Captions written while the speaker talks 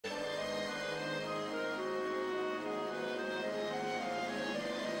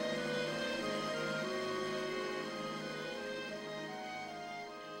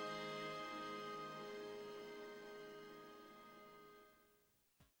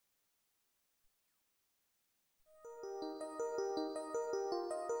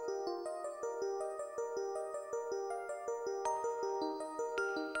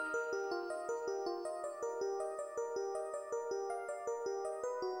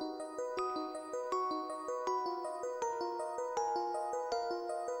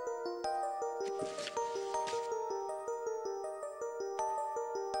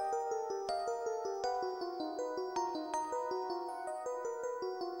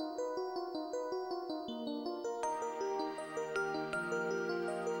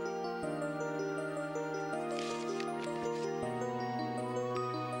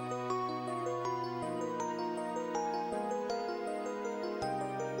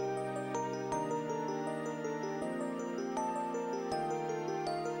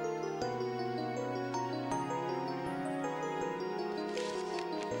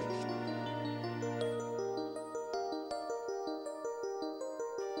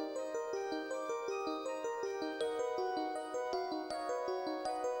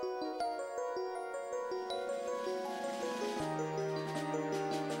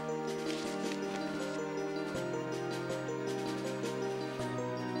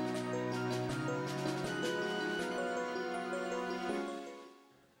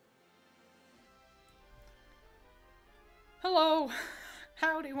Hello!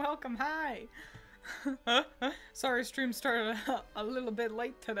 Howdy, welcome, hi! Sorry, stream started a little bit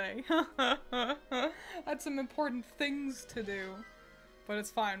late today. Had some important things to do. But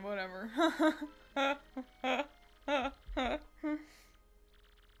it's fine, whatever. I've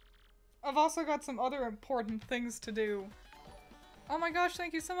also got some other important things to do. Oh my gosh,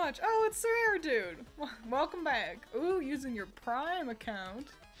 thank you so much. Oh, it's Rare Dude! Welcome back. Ooh, using your Prime account.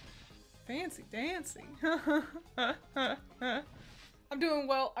 Fancy dancy. I'm doing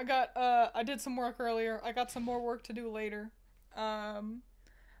well. I did some work earlier. I got some more work to do later. But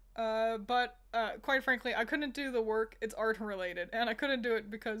quite frankly, I couldn't do the work. It's art related, and I couldn't do it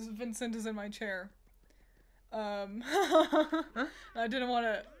because Vincent is in my chair. I didn't want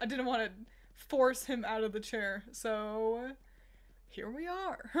to force him out of the chair, so here we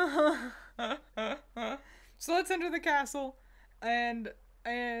are. So let's enter the castle and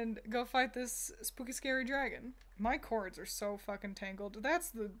go fight this spooky scary dragon. My cords are so fucking tangled.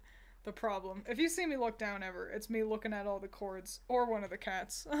 That's the problem. If you see me look down ever, it's me looking at all the cords or one of the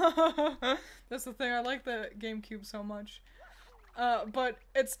cats. That's the thing. I like the GameCube so much. But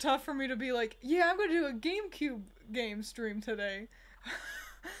it's tough for me to be like, yeah, I'm gonna do a GameCube game stream today.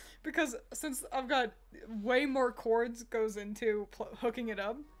 Because since I've got way more cords goes into hooking it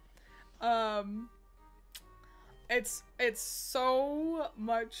up, it's so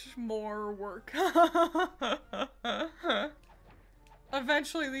much more work.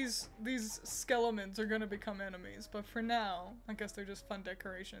 Eventually these skeletons are gonna become enemies, but for now, I guess they're just fun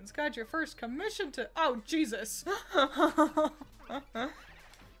decorations. Got your first commission to- Oh, Jesus!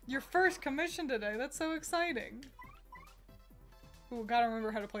 Your first commission today, that's so exciting. Ooh, gotta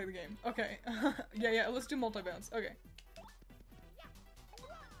remember how to play the game. Okay. yeah, let's do multi-bounce. Okay.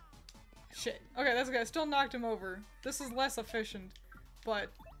 Shit. Okay, that's okay. I still knocked him over. This is less efficient, but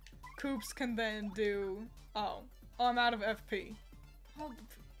Koops can then do... Oh, I'm out of FP. Oh,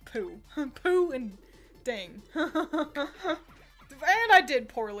 poo. Poo and dang. And I did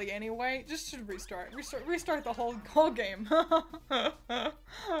poorly anyway. Just should restart the whole game. How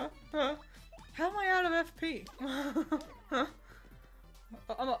am I out of FP?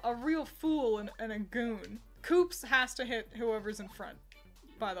 I'm a real fool and a goon. Koops has to hit whoever's in front,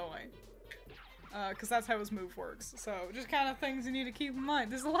 by the way. Because that's how his move works. So, just kind of things you need to keep in mind.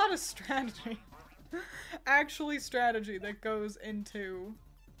 There's a lot of strategy. Actually strategy that goes into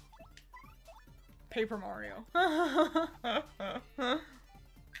Paper Mario.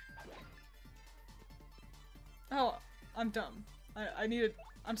 Oh, I'm dumb.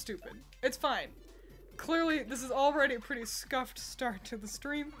 I'm stupid. It's fine. Clearly, this is already a pretty scuffed start to the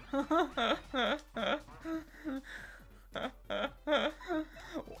stream.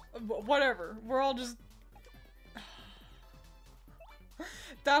 Whatever. We're all just...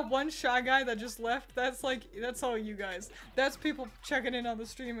 That one shy guy that just left, that's all you guys. That's people checking in on the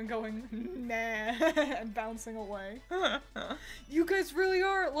stream and going, nah, and bouncing away. You guys really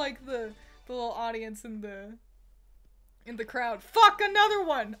are like the little audience in the crowd. Fuck, another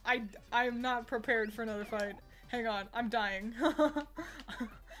one! I'm not prepared for another fight. Hang on, I'm dying.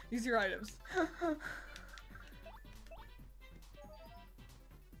 Use your items.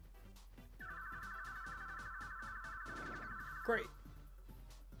 Great.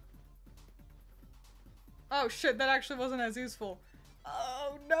 Oh shit, that actually wasn't as useful.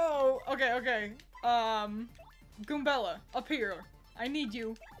 Oh no! Okay. Goombella, up here. I need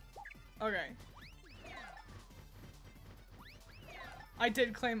you. Okay. I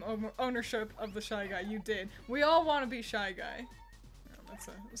did claim ownership of the Shy Guy, you did. We all want to be Shy Guy. Let's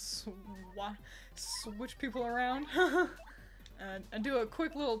switch people around. and do a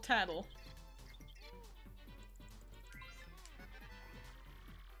quick little tattle.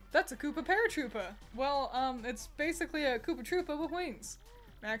 That's a Koopa Paratroopa! Well, it's basically a Koopa Troopa with wings.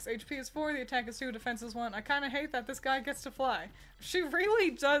 Max HP is 4, the attack is 2, defense is 1. I kinda hate that this guy gets to fly. She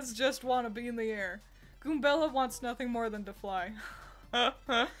really does just want to be in the air. Goombella wants nothing more than to fly.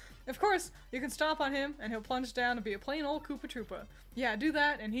 Of course, you can stomp on him, and he'll plunge down and be a plain old Koopa Troopa. Yeah, do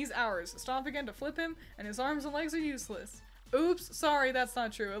that, and he's ours. Stomp again to flip him, and his arms and legs are useless. Oops, sorry, that's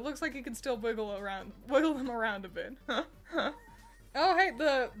not true. It looks like you can still wiggle them around a bit. Oh, hey,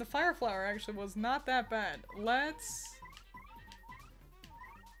 the fire flower actually was not that bad. Let's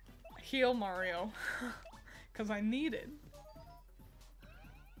heal Mario. Because I need it.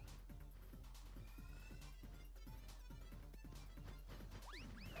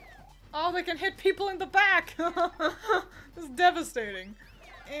 Oh, they can hit people in the back! This is devastating.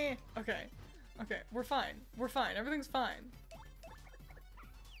 Okay. Okay, we're fine. We're fine. Everything's fine.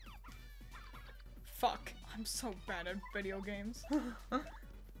 Fuck. I'm so bad at video games.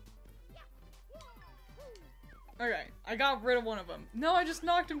 Okay, I got rid of one of them. No, I just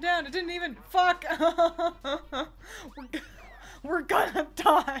knocked him down. It didn't even. Fuck! We're gonna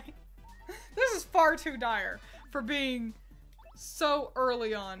die. This is far too dire for being so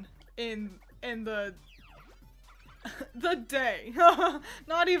early on in the day.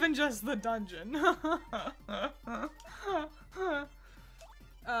 Not even just the dungeon. No,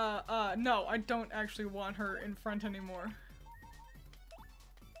 I don't actually want her in front anymore.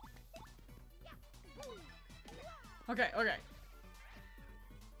 Okay, okay.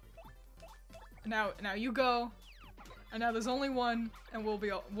 Now you go. And now there's only one, and we'll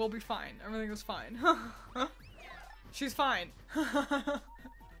be fine. Everything is fine. She's fine.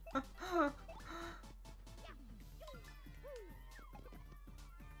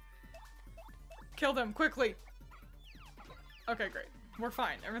 Kill them quickly. Okay, great. We're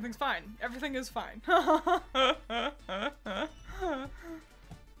fine. Everything's fine. Everything is fine.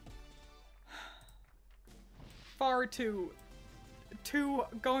 Far too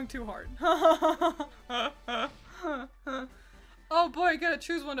going too hard. Oh boy, I gotta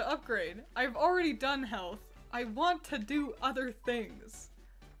choose one to upgrade. I've already done health. I want to do other things.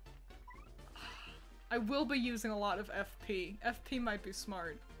 I will be using a lot of FP. FP might be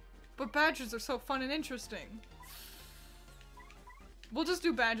smart. But badges are so fun and interesting. We'll just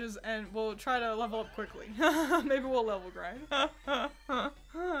do badges and we'll try to level up quickly. Maybe we'll level grind.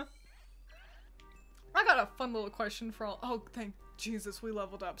 I got a fun little question for all- oh, thank Jesus we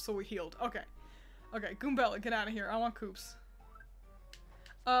leveled up, so we healed. Okay. Okay, Goombella, get out of here. I want Coops.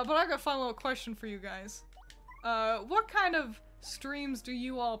 But I got a fun little question for you guys. What kind of streams do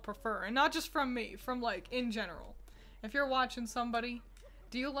you all prefer? And not just from me, from like, in general. If you're watching somebody,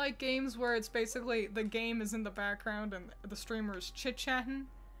 do you like games where it's basically the game is in the background and the streamer is chit-chatting?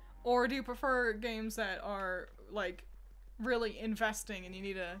 Or do you prefer games that are, like, really investing and you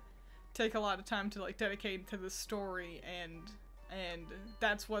need to take a lot of time to, like, dedicate to the story and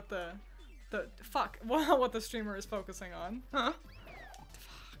that's what the fuck, what the streamer is focusing on? Huh?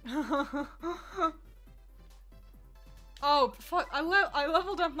 Oh, fuck, I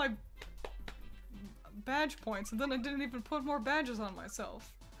leveled up my badge points and then I didn't even put more badges on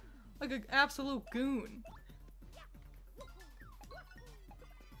myself. Like an absolute goon.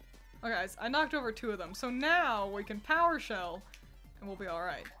 Okay guys, I knocked over 2 of them, so now we can power shell and we'll be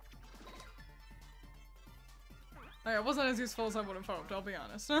alright. Okay, it wasn't as useful as I would have hoped, I'll be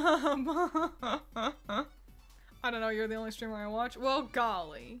honest. I don't know, you're the only streamer I watch? Well,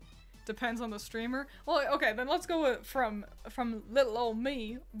 golly. Depends on the streamer. Well, okay, then let's go with, from little old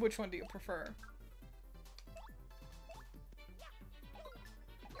me. Which one do you prefer?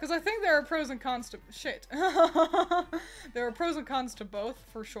 Because I think there are pros and cons to- shit. There are pros and cons to both,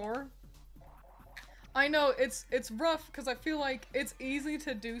 for sure. I know, it's rough, because I feel like it's easy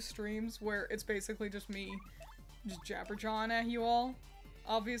to do streams where it's basically just me just jabber-jawing at you all,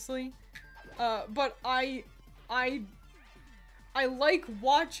 obviously. But I like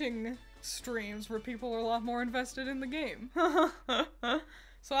watching streams where people are a lot more invested in the game. So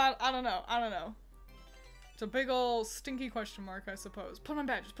I don't know. It's a big ol' stinky question mark, I suppose. Put on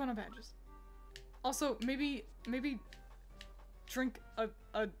badges, put on badges. Also, maybe drink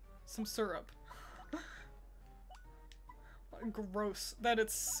some syrup. Gross that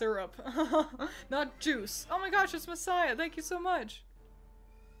it's syrup. Not juice. Oh my gosh, it's Messiah. Thank you so much.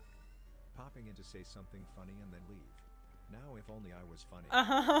 Popping in to say something funny and then leave. Now if only I was funny.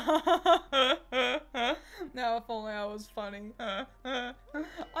 Now if only I was funny.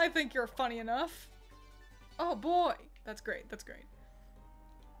 I think you're funny enough. Oh boy. That's great. That's great.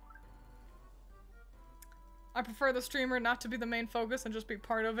 I prefer the streamer not to be the main focus and just be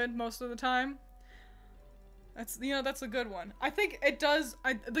part of it most of the time. That's, you know, that's a good one. I think it does,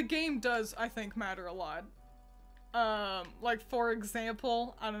 the game does, I think, matter a lot. Like, for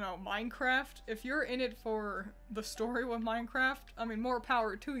example, I don't know, Minecraft. If you're in it for the story with Minecraft, I mean, more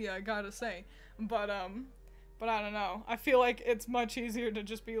power to you, I gotta say. But I don't know. I feel like it's much easier to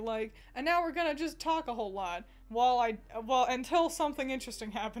just be like, and now we're gonna just talk a whole lot while until something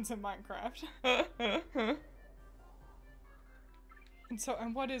interesting happens in Minecraft.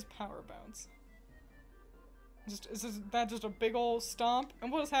 And what is power bounce? Is that just a big ol' stomp?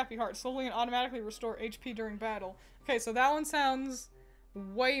 And what is Happy Heart? Slowly and automatically restore HP during battle. Okay, so that one sounds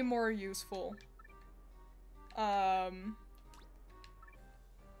way more useful.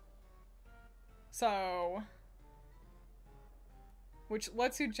 So, which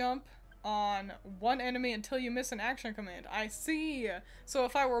lets you jump on one enemy until you miss an action command. I see! So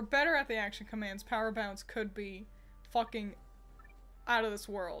if I were better at the action commands, Power Bounce could be fucking out of this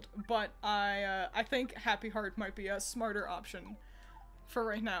world, but I think Happy Heart might be a smarter option for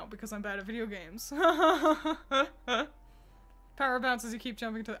right now because I'm bad at video games. Power bounces, you keep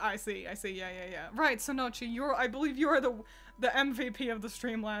jumping to. I see. Yeah. Right, Sonochi, I believe you are the MVP of the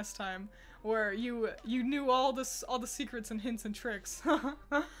stream last time, where you knew all the secrets and hints and tricks.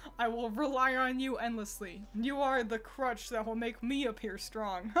 I will rely on you endlessly. You are the crutch that will make me appear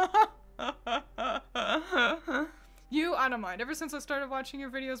strong. I don't mind. Ever since I started watching your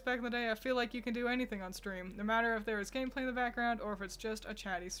videos back in the day, I feel like you can do anything on stream, no matter if there is gameplay in the background or if it's just a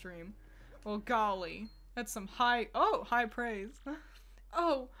chatty stream. Well, golly. That's some high praise.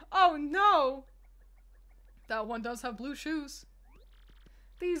 Oh no! That one does have blue shoes.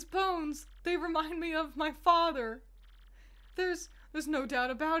 These bones, they remind me of my father. There's no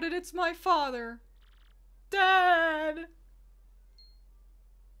doubt about it, it's my father. Dad!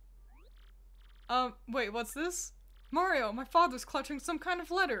 Wait, what's this? Mario, my father's clutching some kind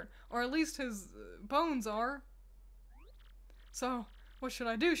of letter, or at least his bones are. So, what should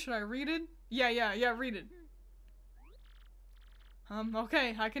I do? Should I read it? Yeah, read it.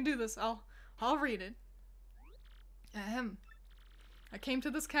 Okay, I can do this. I'll read it. Ahem. I came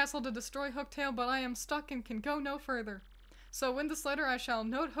to this castle to destroy Hooktail, but I am stuck and can go no further. So in this letter I shall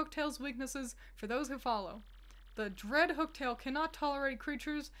note Hooktail's weaknesses for those who follow. The dread Hooktail cannot tolerate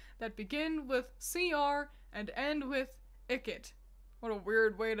creatures that begin with CR and end with Ickit. What a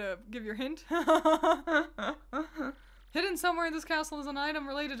weird way to give your hint. Hidden somewhere in this castle is an item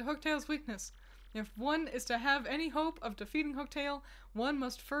related to Hooktail's weakness. If one is to have any hope of defeating Hooktail, one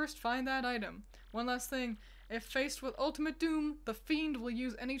must first find that item. One last thing, if faced with ultimate doom, the fiend will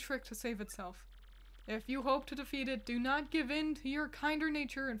use any trick to save itself. If you hope to defeat it, do not give in to your kinder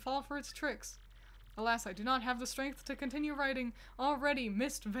nature and fall for its tricks. Alas, I do not have the strength to continue writing. Already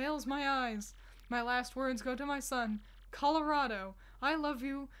mist veils my eyes. My last words go to my son, Colorado. I love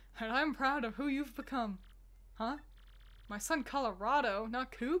you, and I'm proud of who you've become. Huh? My son Colorado,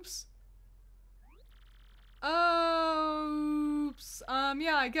 not Coops? Oops.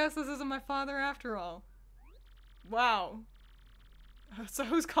 Yeah, I guess this isn't my father after all. Wow. So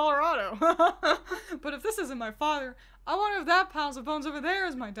who's Colorado? But if this isn't my father, I wonder if that piles of bones over there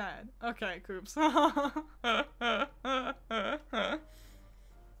is my dad. Okay, Coops.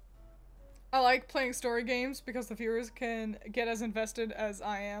 I like playing story games because the viewers can get as invested as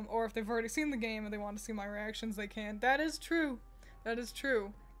I am, or if they've already seen the game and they want to see my reactions, they can. That is true. That is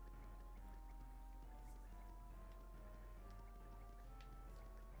true.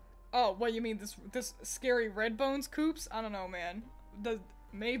 Oh, what, you mean this scary red bones Coops? I don't know, man.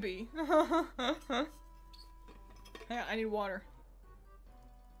 Maybe. Yeah, I need water.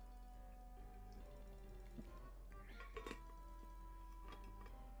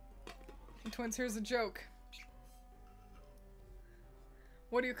 Twins, here's a joke.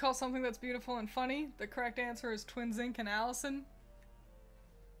 What do you call something that's beautiful and funny? The correct answer is Twins Inc. and Allison.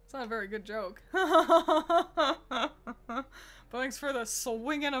 It's not a very good joke. But thanks for the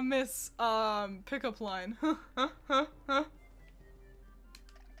swing and a miss pickup line.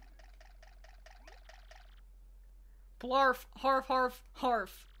 Blarf, harf, harf,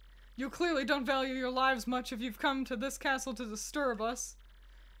 harf. You clearly don't value your lives much if you've come to this castle to disturb us.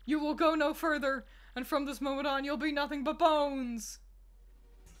 You will go no further, and from this moment on you'll be nothing but bones.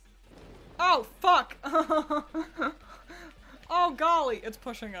 Oh, fuck! Oh, golly, it's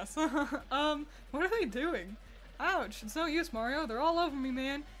pushing us. What are they doing? Ouch, it's no use, Mario. They're all over me,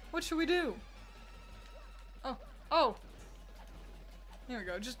 man. What should we do? Oh. There we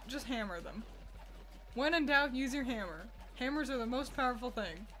go, just hammer them. When in doubt, use your hammer. Hammers are the most powerful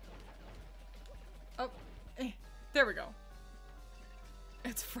thing. Oh, there we go.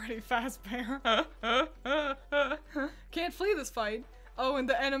 It's Freddy Fazbear. Can't flee this fight. Oh, and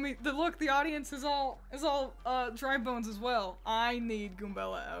the enemy, look, the audience is all dry bones as well. I need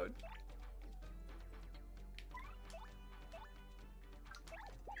Goombella out.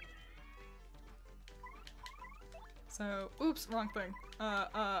 So, oops, wrong thing.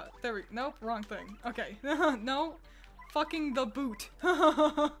 Nope, wrong thing. Okay, no, fucking the boot.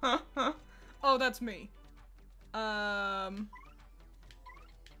 Oh, that's me.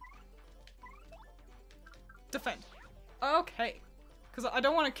 Defend. Okay. Because I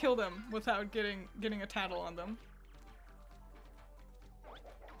don't want to kill them without getting a tattle on them.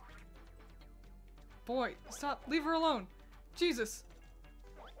 Boy, stop. Leave her alone. Jesus.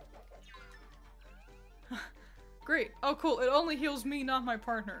 Great. Oh, cool. It only heals me, not my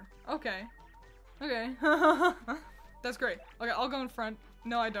partner. Okay. Okay. That's great. Okay, I'll go in front.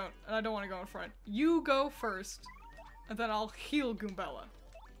 No, I don't. I don't want to go in front. You go first, and then I'll heal Goombella.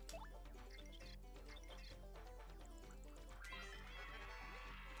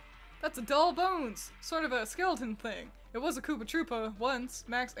 That's a dull bones! Sort of a skeleton thing. It was a Koopa Troopa once.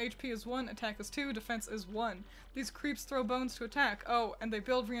 Max HP is 1, attack is 2, defense is 1. These creeps throw bones to attack. Oh, and they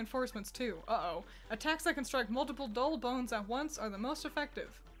build reinforcements too. Uh-oh. Attacks that can strike multiple dull bones at once are the most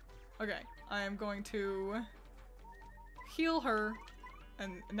effective. Okay, I am going to heal her,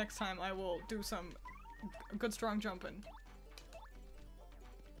 and next time I will do some good strong jumping.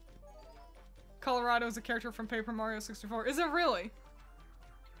 Colorado is a character from Paper Mario 64. Is it really?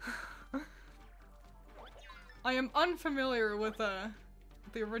 I am unfamiliar with the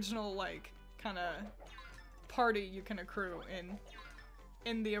original, like, kind of party you can accrue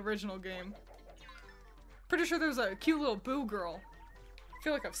in the original game. Pretty sure there's a cute little Boo girl. I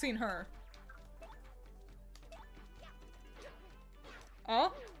feel like I've seen her.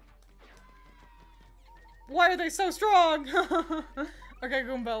 Oh? Why are they so strong? Okay,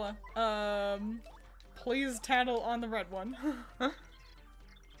 Goombella. Please tattle on the red one.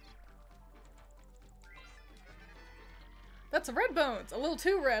 That's a red bones! A little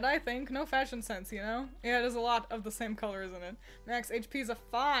too red, I think. No fashion sense, you know? Yeah, it is a lot of the same color, isn't it? Max HP is a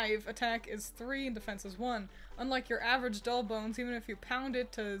 5, attack is 3, and defense is 1. Unlike your average dull bones, even if you pound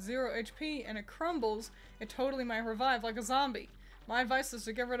it to 0 HP and it crumbles, it totally might revive like a zombie. My advice is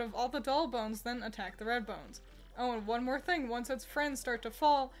to get rid of all the dull bones, then attack the red bones. Oh, and one more thing, once its friends start to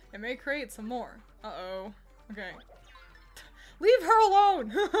fall, it may create some more. Uh-oh. Okay. Leave her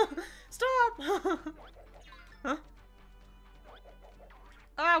alone! Stop! Huh?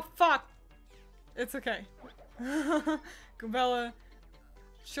 Oh, fuck! It's okay. Goombella,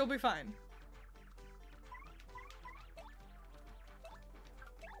 she'll be fine.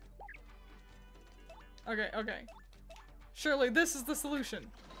 Okay, okay. Surely this is the solution.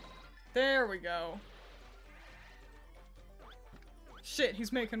 There we go. Shit,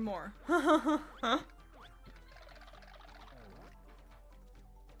 he's making more. Huh?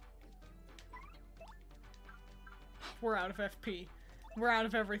 We're out of FP. We're out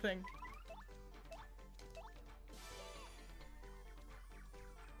of everything.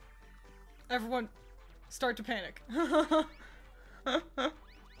 Everyone, start to panic.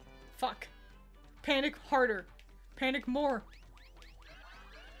 Fuck. Panic harder. Panic more.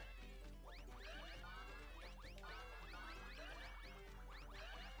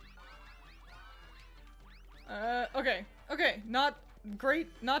 Okay. Okay. Not great,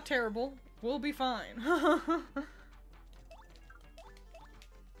 not terrible. We'll be fine.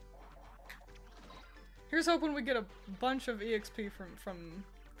 Here's hoping we get a bunch of EXP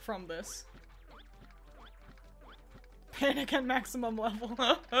from this. Panic at maximum level.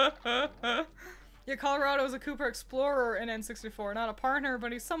 Yeah, Colorado is a Cooper Explorer in N64. Not a partner,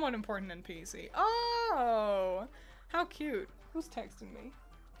 but he's somewhat important in PC. Oh! How cute. Who's texting me?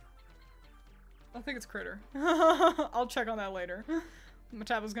 I think it's Critter. I'll check on that later.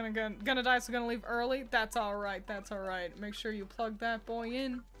 Mataba's gonna die, so gonna leave early. That's alright, that's alright. Make sure you plug that boy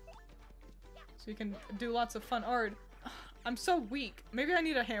in. So you can do lots of fun art. I'm so weak. Maybe I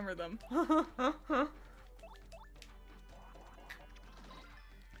need to hammer them.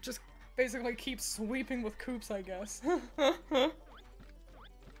 Just basically keep sweeping with coops, I guess.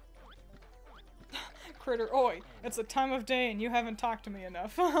 Critter, oi! It's a time of day and you haven't talked to me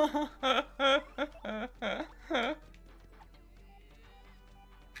enough.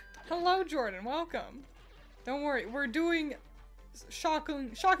 Hello, Jordan. Welcome. Don't worry, we're doing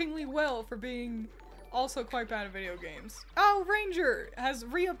shockingly well for being also quite bad at video games. Oh, Ranger has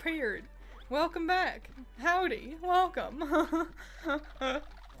reappeared. Welcome back. Howdy. Welcome.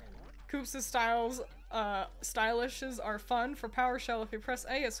 Koops' stylishes are fun for PowerShell if you press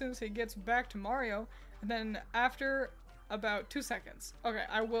A as soon as he gets back to Mario, and then after about 2 seconds. Okay,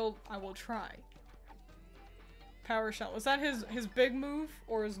 I will try. PowerShell. Is that his big move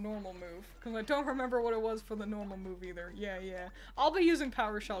or his normal move? Because I don't remember what it was for the normal move either. Yeah. I'll be using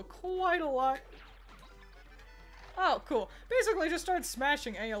PowerShell quite a lot. Oh, cool. Basically just start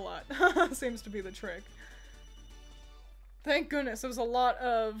smashing A lot. Seems to be the trick. Thank goodness, it was a lot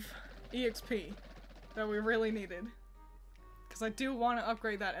of EXP that we really needed. Because I do want to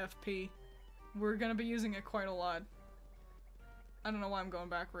upgrade that FP. We're gonna be using it quite a lot. I don't know why I'm going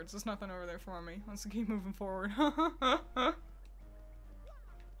backwards. There's nothing over there for me. Let's keep moving forward.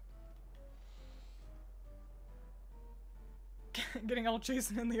 Getting all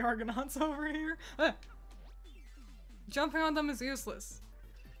Jason and the Argonauts over here. Ah. Jumping on them is useless.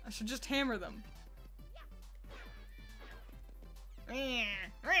 I should just hammer them.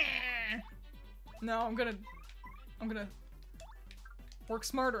 No, I'm gonna work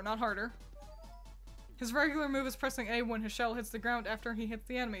smarter, not harder. His regular move is pressing A when his shell hits the ground after he hits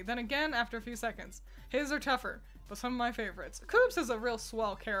the enemy, then again after a few seconds. His are tougher, but some of my favorites. Koops is a real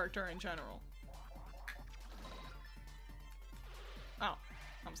swell character in general. Oh,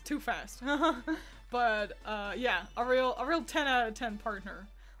 that was too fast. But, yeah, a real 10 out of 10 partner.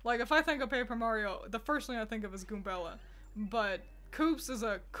 Like, if I think of Paper Mario, the first thing I think of is Goombella. But Koops is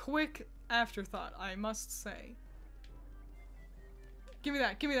a quick afterthought, I must say. Give me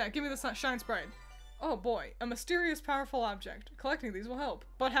that, give me that, give me the Shine Sprite. Oh boy, a mysterious powerful object. Collecting these will help.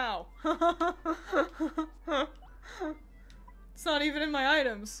 But how? It's not even in my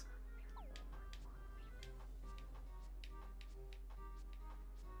items.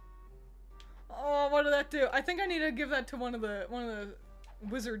 Oh, what did that do? I think I need to give that to one of the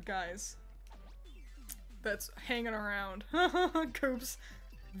wizard guys that's hanging around. Koops.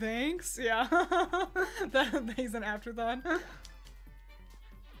 Thanks. Yeah. He's an afterthought.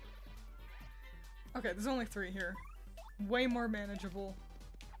 Okay, there's only 3 here. Way more manageable.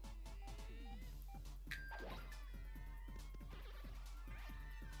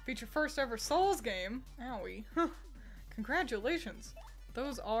 Feature first ever Souls game. Owie. Congratulations.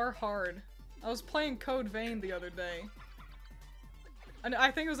 Those are hard. I was playing Code Vein the other day. And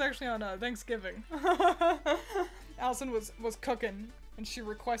I think it was actually on Thanksgiving. Allison was cooking, and she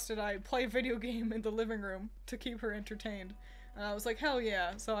requested I play a video game in the living room to keep her entertained. And I was like, hell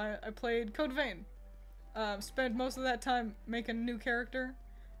yeah. So I played Code Vein. Spent most of that time making a new character,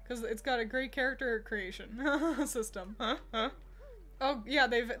 because it's got a great character creation system. Oh yeah,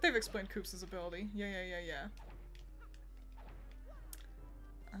 they've explained Koops' ability. Yeah.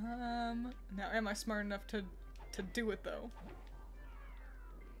 Now am I smart enough to do it though?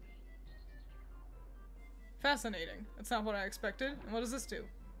 Fascinating. That's not what I expected. And what does this do?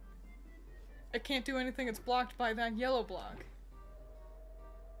 It can't do anything. It's blocked by that yellow block.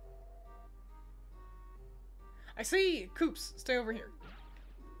 I see! Koops, stay over here.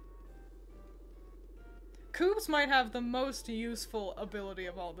 Koops might have the most useful ability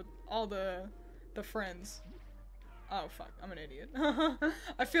of all the friends. Oh fuck, I'm an idiot.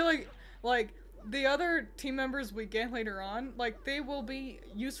 I feel like the other team members we get later on, like they will be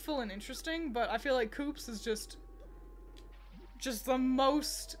useful and interesting, but I feel like Koops is just the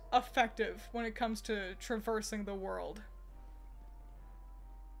most effective when it comes to traversing the world.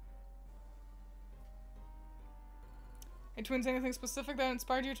 Hey Twiins, anything specific that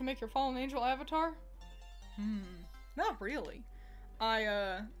inspired you to make your fallen angel avatar? Not really.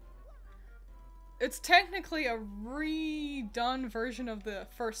 It's technically a redone version of the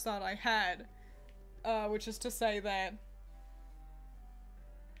first thought I had, which is to say that.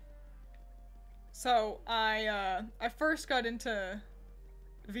 So I first got into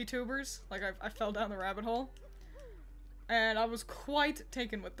VTubers, like I fell down the rabbit hole, and I was quite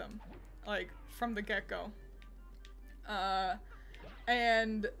taken with them, like from the get-go.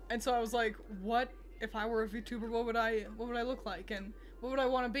 And so I was like, what if I were a VTuber? What would I look like, and what would I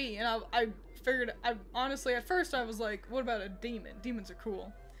want to be? And I figured, honestly, at first I was like, what about a demon? Demons are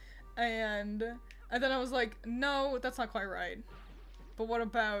cool. And then I was like, no, that's not quite right. But what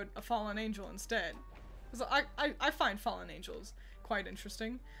about a fallen angel instead? Because I find fallen angels quite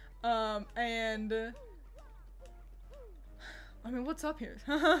interesting. And I mean, what's up here?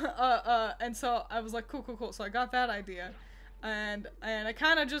 And so I was like, cool. So I got that idea, and I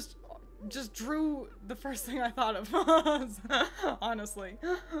kind of just drew the first thing I thought of, honestly.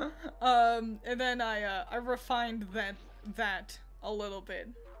 And then I refined that a little bit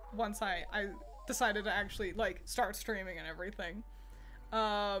once I decided to actually like start streaming and everything.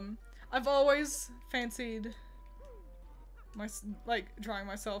 I've always fancied drawing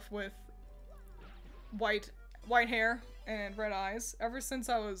myself with white hair and red eyes ever since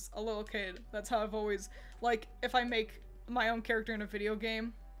I was a little kid. That's how I've always, like, if I make my own character in a video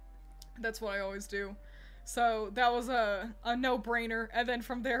game, that's what I always do. So that was a no-brainer, and then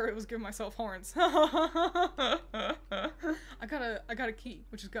from there it was give myself horns. I got a key,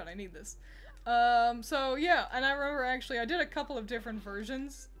 which is good. I need this. So yeah, and I remember actually I did a couple of different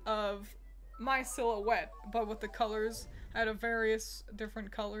versions of my silhouette, but with the colors. I had various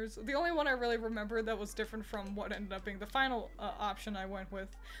different colors. The only one I really remember that was different from what ended up being the final option I went with,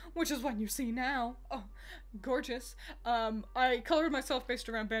 which is what you see now. Oh, gorgeous. I colored myself based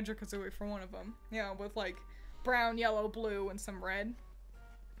around Banjo-Kazooie for one of them. Yeah, with like brown, yellow, blue, and some red.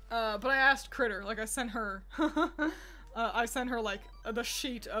 But I asked Critter, like I sent her, like the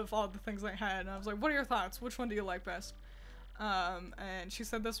sheet of all the things I had, and I was like, what are your thoughts? Which one do you like best? And she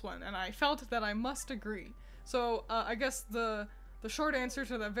said this one, and I felt that I must agree. So, I guess the short answer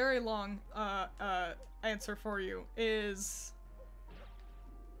to that very long, answer for you is...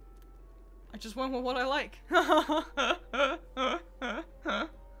 I just went with what I like.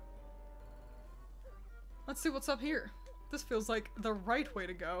 Let's see what's up here. This feels like the right way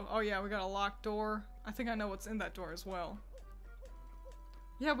to go. Oh yeah, we got a locked door. I think I know what's in that door as well.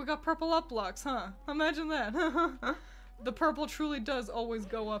 Yeah, we got purple up blocks, huh? Imagine that. The purple truly does always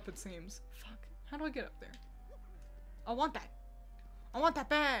go up, it seems. Fuck. How do I get up there? I want that. I want that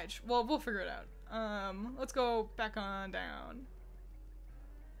badge. Well, we'll figure it out. Let's go back on down.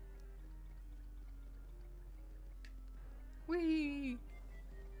 Whee!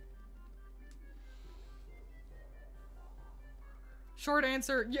 Short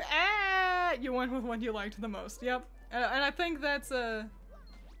answer, yeah! You went with what you liked the most. Yep. And I think that's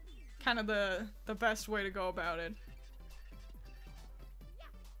kind of the best way to go about it.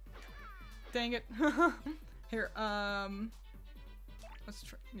 Dang it. Here, let's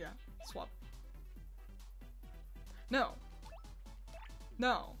try, yeah, swap. No.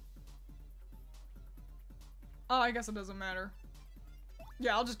 No. Oh, I guess it doesn't matter.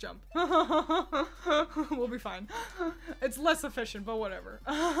 Yeah, I'll just jump. We'll be fine. It's less efficient, but whatever.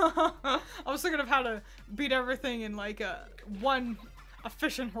 I was thinking of how to beat everything in like one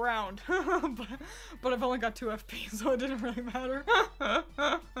efficient round, but I've only got 2 FP, so it didn't really matter.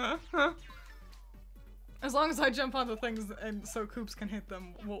 As long as I jump onto things and so Koops can hit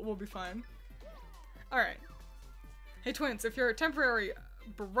them, we'll be fine. Alright. Hey Twiins, if your temporary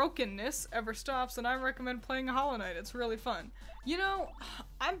brokenness ever stops, then I recommend playing Hollow Knight. It's really fun. You know,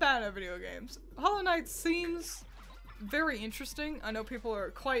 I'm bad at video games. Hollow Knight seems very interesting. I know people are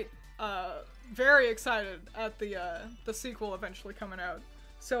quite, very excited at the sequel eventually coming out.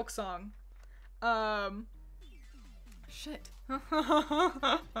 Silk Song. Shit.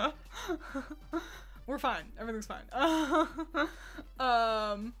 We're fine. Everything's fine.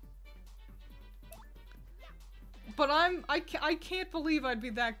 But I can't believe I'd be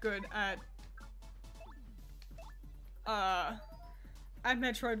that good at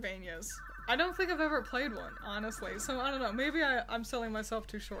Metroidvanias. I don't think I've ever played one, honestly. So I don't know. Maybe I'm selling myself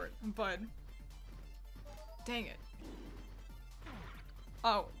too short, but dang it.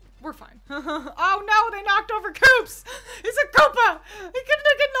 Oh, we're fine. Oh no, they knocked over Koops! He's a Koopa! He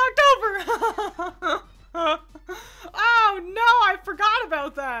couldn't get knocked over! Oh no, I forgot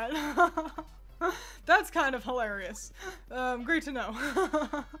about that! That's kind of hilarious. Great to know.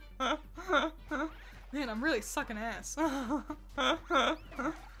 Man, I'm really sucking ass.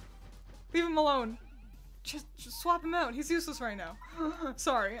 Leave him alone. Just swap him out. He's useless right now.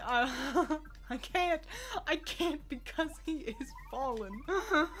 Sorry. I can't because he is fallen.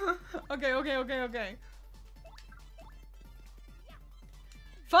 Okay.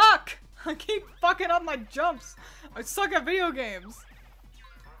 Fuck! I keep fucking up my jumps. I suck at video games.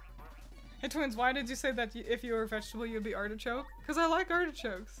 Hey Twiins, why did you say that if you were a vegetable you'd be artichoke? Because I like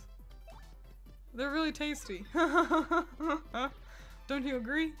artichokes. They're really tasty. Don't you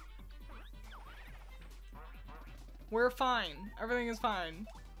agree? We're fine. Everything is fine.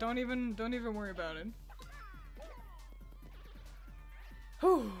 Don't even worry about it.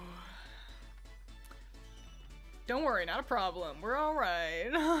 Whew. Don't worry, not a problem. We're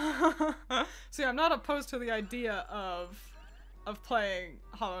alright. See, I'm not opposed to the idea of playing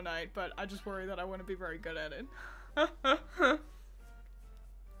Hollow Knight, but I just worry that I wouldn't be very good at it.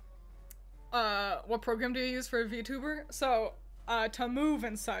 What program do you use for a VTuber? So, to move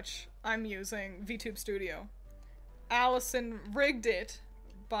and such, I'm using VTube Studio. Allison rigged it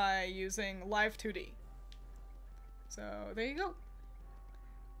by using Live 2D. So, there you go.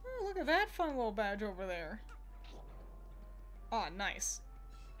 Oh, look at that fun little badge over there. Ah, nice.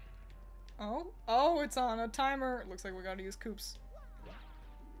 Oh, it's on a timer. Looks like we gotta use Koops.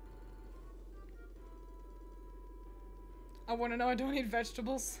 I wanna know I don't eat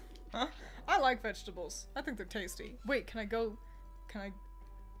vegetables. Huh? I like vegetables. I think they're tasty. Wait, can I...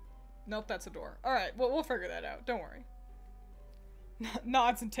 Nope, that's a door. Alright, well, we'll figure that out. Don't worry.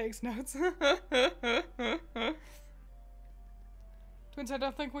 Nods and takes notes. Twiins, I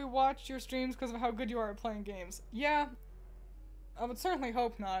don't think we watched your streams because of how good you are at playing games. Yeah, I would certainly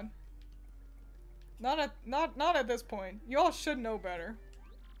hope not. Not at this point. You all should know better.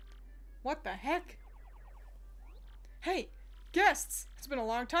 What the heck? Hey, guests! It's been a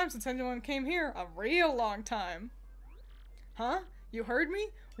long time since anyone came here. A real long time. Huh? You heard me?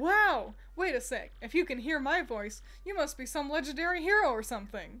 Wow! Wait a sec. If you can hear my voice, you must be some legendary hero or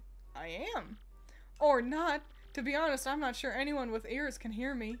something. I am. Or not. To be honest, I'm not sure anyone with ears can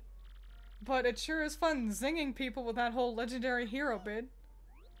hear me. But it sure is fun zinging people with that whole legendary hero bit.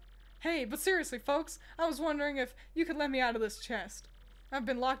 Hey, but seriously, folks, I was wondering if you could let me out of this chest. I've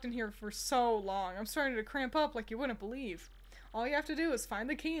been locked in here for so long. I'm starting to cramp up like you wouldn't believe. All you have to do is find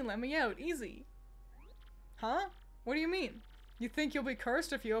the key and let me out. Easy. Huh? What do you mean? You think you'll be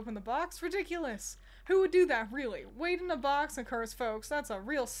cursed if you open the box? Ridiculous. Who would do that, really? Wait in a box and curse folks. That's a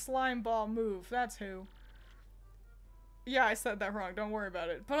real slime ball move. That's who. Yeah, I said that wrong. Don't worry about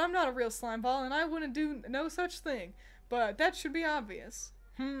it. But I'm not a real slime ball, and I wouldn't do no such thing. But that should be obvious.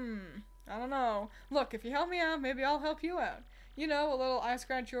 I don't know. Look, if you help me out, maybe I'll help you out. You know, a little I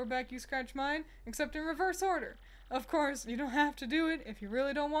scratch your back, you scratch mine, except in reverse order. Of course, you don't have to do it if you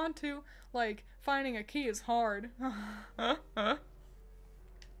really don't want to. Like, finding a key is hard. Hey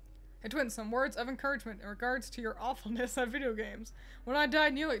Twiins, some words of encouragement in regards to your awfulness at video games. When I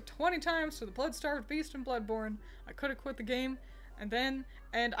died nearly 20 times to the blood-starved beast in Bloodborne, I could have quit the game, and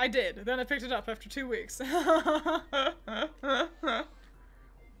I did. Then I picked it up after 2 weeks.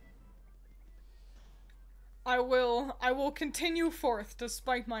 I will continue forth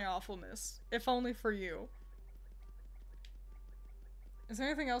despite my awfulness, if only for you. Is there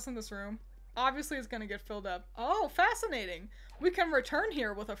anything else in this room? Obviously it's gonna get filled up. Oh, fascinating! We can return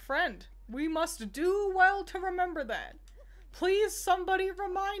here with a friend. We must do well to remember that. Please somebody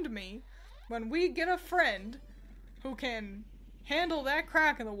remind me when we get a friend who can handle that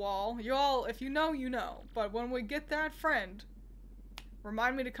crack in the wall. You all, if you know, you know. But when we get that friend,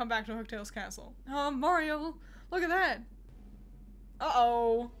 remind me to come back to Hooktail's castle. Oh, Mario, look at that.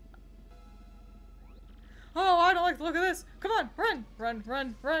 Uh-oh. Oh, I don't like the look of this. Come on, run, run,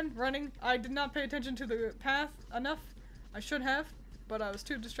 run, run, running. I did not pay attention to the path enough. I should have, but I was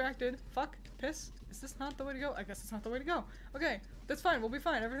too distracted. Fuck, piss. Is this not the way to go? I guess it's not the way to go. Okay, that's fine. We'll be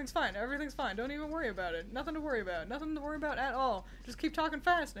fine. Everything's fine. Everything's fine. Don't even worry about it. Nothing to worry about. Nothing to worry about at all. Just keep talking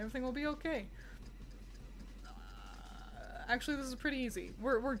fast and everything will be okay. Actually, this is pretty easy.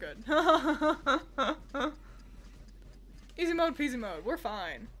 We're good. Easy mode, peasy mode. We're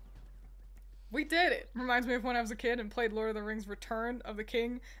fine. We did it! Reminds me of when I was a kid and played Lord of the Rings Return of the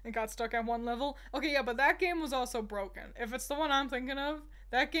King and got stuck at one level. Okay, yeah, but that game was also broken. If it's the one I'm thinking of,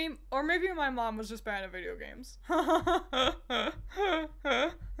 that game, or maybe my mom was just bad at video games.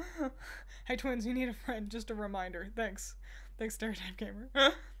 Hey Twiins, you need a friend. Just a reminder. Thanks. Thanks, Stereotype Gamer.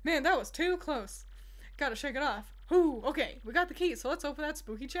 Man, that was too close. Gotta shake it off. Ooh, okay, we got the key, so let's open that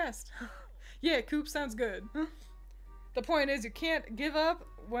spooky chest. Yeah, Coop, sounds good. The point is, you can't give up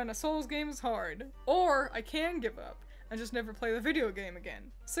when a Souls game is hard. Or, I can give up and just never play the video game again.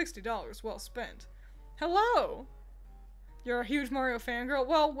 $60 well spent. Hello! You're a huge Mario fangirl?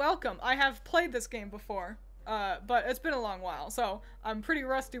 Well, welcome. I have played this game before, but it's been a long while, so I'm pretty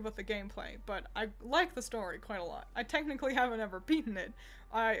rusty with the gameplay, but I like the story quite a lot. I technically haven't ever beaten it.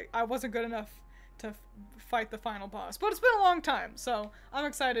 I wasn't good enough to fight the final boss, but it's been a long time, so I'm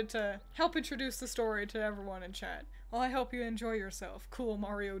excited to help introduce the story to everyone in chat. Well, I hope you enjoy yourself, cool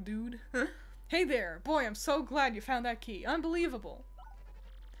Mario dude. Hey there, boy, I'm so glad you found that key. Unbelievable.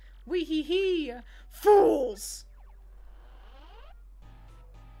 Wee hee hee, fools!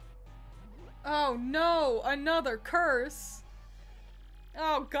 Oh no, another curse.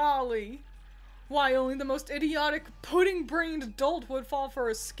 Oh golly. Why, only the most idiotic, pudding-brained adult would fall for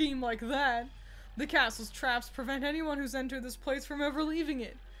a scheme like that. The castle's traps prevent anyone who's entered this place from ever leaving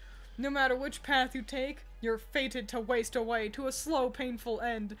it. No matter which path you take, you're fated to waste away to a slow, painful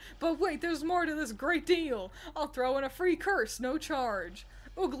end. But wait, there's more to this great deal. I'll throw in a free curse, no charge.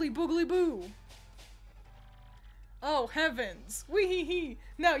 Oogly boogly boo. Oh, heavens. Wee hee hee.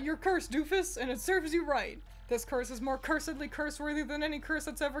 Now you're cursed, doofus, and it serves you right. This curse is more cursedly curse-worthy than any curse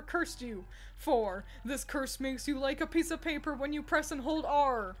that's ever cursed you. For this curse makes you like a piece of paper when you press and hold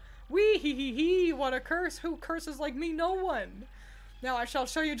R. Wee hee hee hee, what a curse. Who curses like me? No one. Now I shall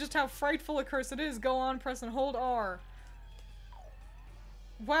show you just how frightful a curse it is. Go on, press and hold R.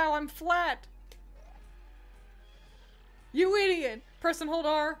 Wow, I'm flat. You idiot. Press and hold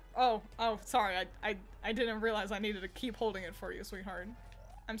R. Oh, sorry. I didn't realize I needed to keep holding it for you, sweetheart.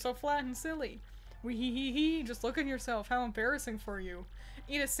 I'm so flat and silly. Wee hee hee hee. Just look at yourself. How embarrassing for you.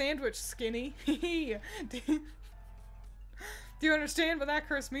 Eat a sandwich, skinny. Hee hee. Do you understand what that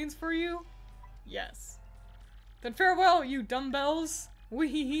curse means for you? Yes. Then farewell, you dumbbells! Wee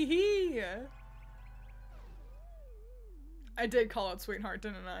hee hee hee! I did call out sweetheart,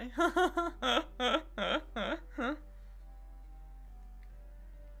 didn't I?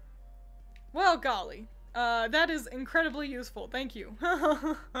 Well, golly. That is incredibly useful. Thank you.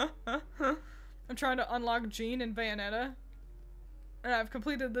 I'm trying to unlock Jean in Bayonetta. And I've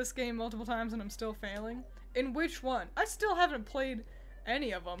completed this game multiple times and I'm still failing. In which one? I still haven't played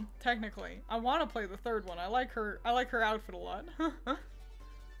any of them, technically. I want to play the third one. I like her outfit a lot.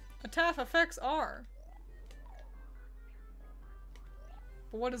 Attack effects are.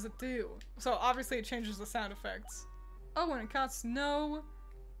 But what does it do? So obviously it changes the sound effects. Oh, when it casts snow,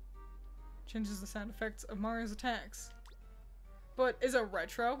 changes the sound effects of Mario's attacks. But is it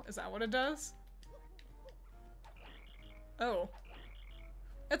retro? Is that what it does? Oh.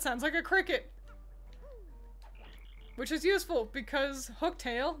 It sounds like a cricket. Which is useful because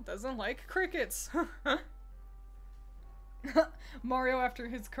Hooktail doesn't like crickets. Mario after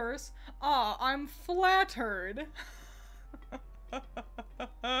his curse. Ah, I'm flattered. But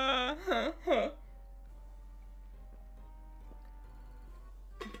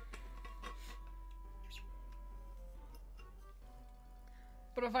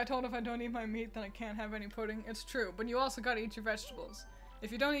if I don't eat my meat, then I can't have any pudding. It's true, but you also gotta eat your vegetables.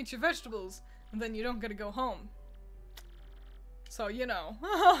 If you don't eat your vegetables, then you don't get to go home. So, you know.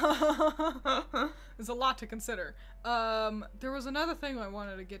 There's a lot to consider. There was another thing I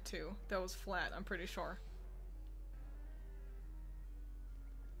wanted to get to that was flat, I'm pretty sure.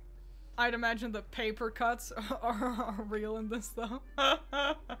 I'd imagine the paper cuts are real in this, though.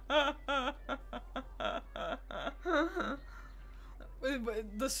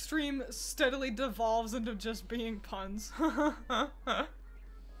 The stream steadily devolves into just being puns.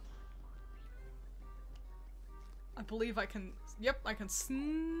 I believe I can, yep, I can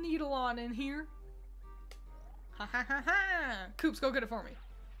sneedle on in here. Ha ha ha ha! Coops, go get it for me.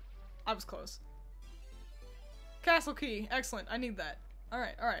 I was close. Castle key, excellent, I need that.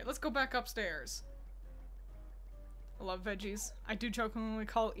 Alright, let's go back upstairs. I love veggies. I do jokingly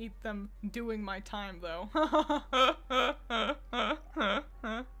call eat them doing my time, though.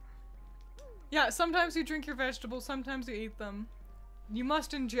 Yeah, sometimes you drink your vegetables, sometimes you eat them. You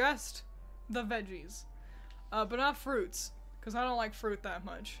must ingest the veggies. But not fruits, because I don't like fruit that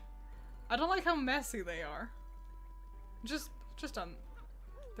much. I don't like how messy they are.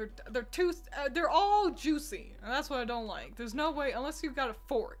 They're too, they're all juicy, and that's what I don't like. There's no way, unless you've got a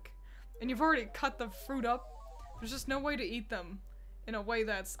fork, and you've already cut the fruit up, there's just no way to eat them in a way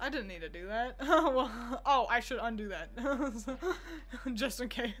that's, I didn't need to do that. Well, oh, I should undo that. Just in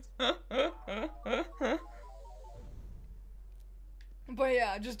case. But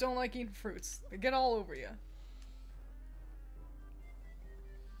yeah, I just don't like eating fruits. They get all over you.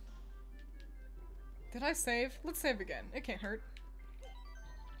 Did I save? Let's save again. It can't hurt.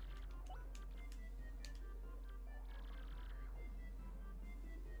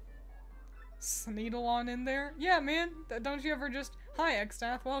 Sneedle on in there? Yeah, man. Don't you ever just... Hi,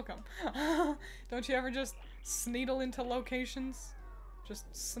 Xstath. Welcome. Don't you ever just sneedle into locations?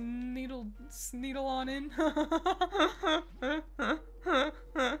 Just sneedle on in?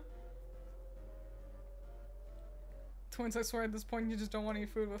 Twins, I swear at this point you just don't want to eat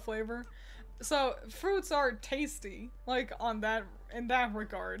food with flavor. So, fruits are tasty, like, in that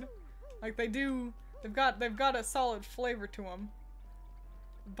regard. Like, they've got a solid flavor to them.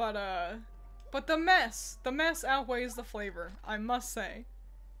 But the mess outweighs the flavor, I must say.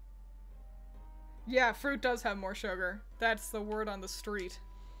 Yeah, fruit does have more sugar. That's the word on the street.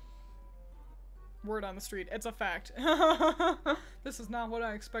 Word on the street. It's a fact. This is not what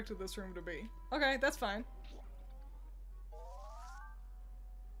I expected this room to be. Okay, that's fine.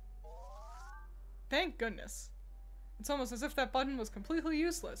 Thank goodness. It's almost as if that button was completely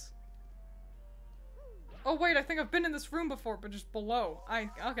useless. Oh wait, I think I've been in this room before, but just below.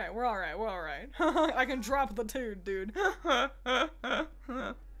 Okay, we're alright. I can drop the dude.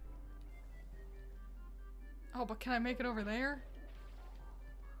 Oh, but can I make it over there?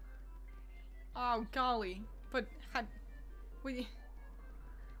 Oh, golly. But,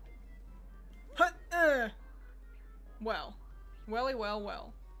 Well.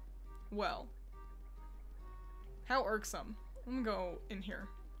 How irksome. I'm gonna go in here.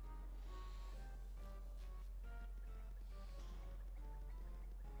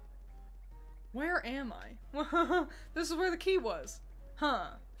 Where am I? This is where the key was.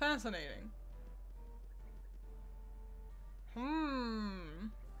 Huh. Fascinating.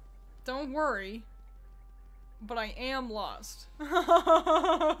 Don't worry. But I am lost.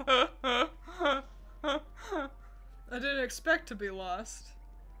 I didn't expect to be lost.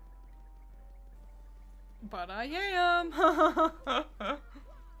 But I am.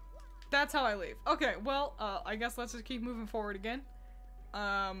 That's how I leave. Okay, well, I guess let's just keep moving forward again.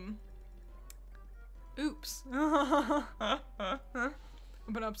 Oops. I've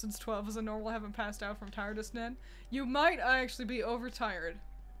been up since 12 as a normal, haven't passed out from tiredness yet. You might actually be overtired,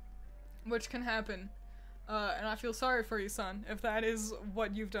 which can happen. And I feel sorry for you, son, if that is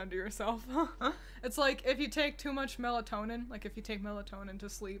what you've done to yourself. It's like, if you take too much melatonin, like if you take melatonin to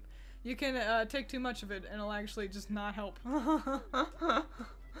sleep, you can take too much of it and it'll actually just not help.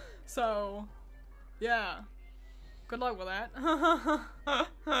 So, yeah. Good luck with that.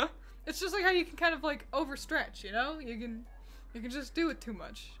 It's just like how you can kind of like overstretch, you know? You can just do it too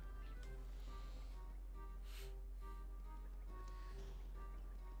much.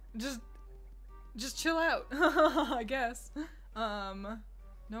 Just chill out, I guess. No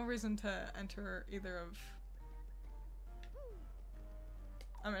reason to enter either of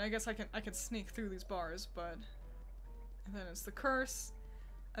I mean, I guess I can sneak through these bars, but... And then it's the curse.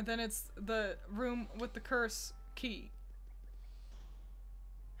 And then it's the room with the curse key.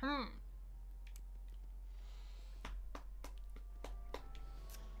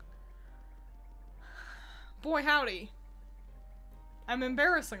 Boy howdy. I'm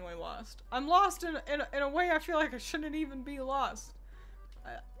embarrassingly lost. I'm lost in a way I feel like I shouldn't even be lost.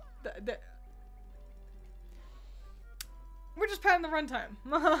 We're just patting the runtime.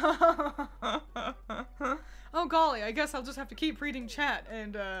 Oh golly, I guess I'll just have to keep reading chat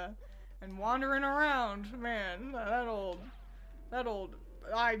and wandering around. Man, that old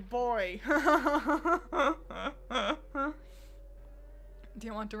boy. Do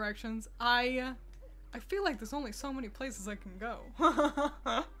you want directions? I feel like there's only so many places I can go.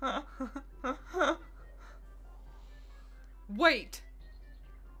 Wait.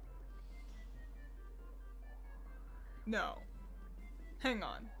 No. Hang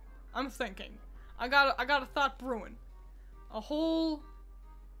on. I'm thinking. I got a thought brewing. A whole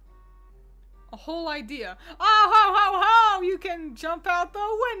idea. Oh, ho, ho, ho! You can jump out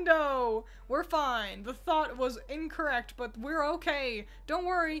the window! We're fine. The thought was incorrect, but we're okay. Don't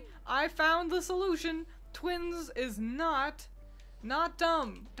worry. I found the solution. Twiins is not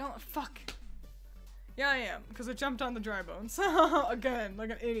dumb. Fuck. Yeah, I am, because I jumped on the dry bones. Again, like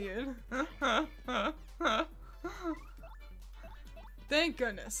an idiot. Thank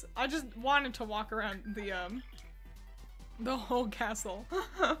goodness. I just wanted to walk around the whole castle.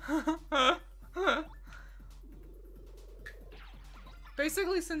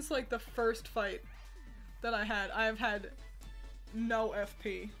 Basically, since like the first fight that I have had no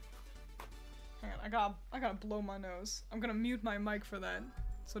FP. Hang on, I gotta blow my nose. I'm gonna mute my mic for that,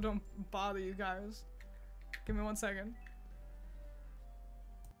 so don't bother you guys. Give me 1 second.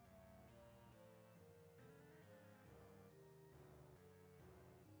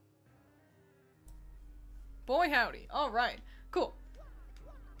 Boy howdy. Alright. Cool.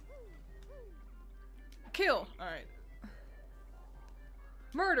 Kill. Alright.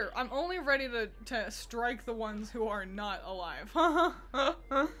 Murder. I'm only ready to strike the ones who are not alive.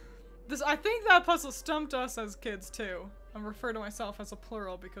 I think that puzzle stumped us as kids too. I refer to myself as a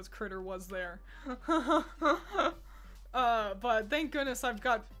plural because Critter was there. But thank goodness I've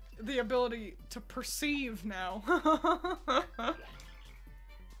got the ability to perceive now.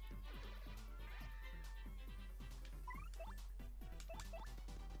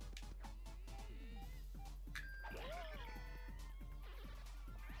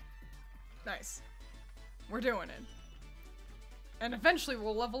 Nice. We're doing it. And eventually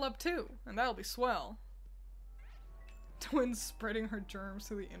we'll level up too, and that'll be swell. Twiins spreading her germs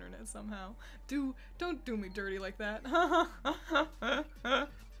to the internet somehow. Don't do me dirty like that.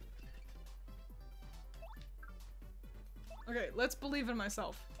 Okay, let's believe in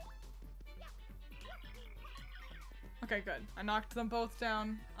myself. Okay, good. I knocked them both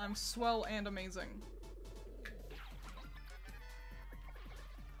down. I'm swell and amazing.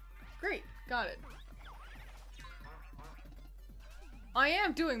 Great, got it. I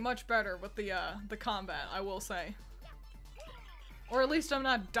am doing much better with the combat, I will say. Or at least I'm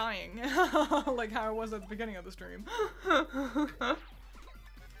not dying, like how I was at the beginning of the stream.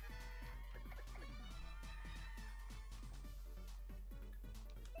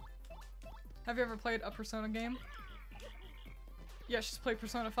 Have you ever played a Persona game? Yeah, she's played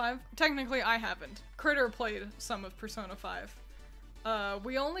Persona 5. Technically, I haven't. Critter played some of Persona 5.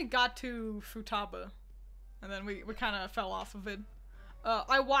 We only got to Futaba, and then we kind of fell off of it.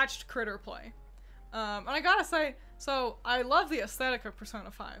 I watched Critter play. And I gotta say, so I love the aesthetic of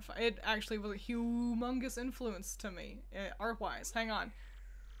Persona 5. It actually was a humongous influence to me, art-wise. Hang on.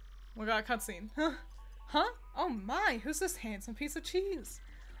 We got a cutscene. Huh? Oh my, who's this handsome piece of cheese?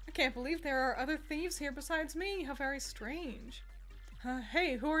 I can't believe there are other thieves here besides me. How very strange.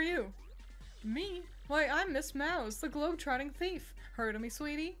 Hey, who are you? Me? Why, I'm Miss Mouse, the globe-trotting thief. Heard of me,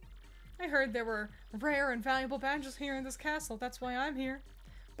 sweetie? I heard there were rare and valuable badges here in this castle. That's why I'm here.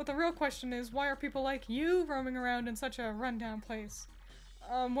 But the real question is, why are people like you roaming around in such a rundown place?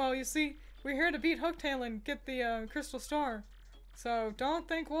 Well, you see, we're here to beat Hooktail and get the, Crystal Star. So, don't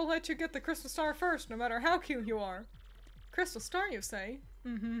think we'll let you get the Crystal Star first, no matter how cute you are. Crystal Star, you say?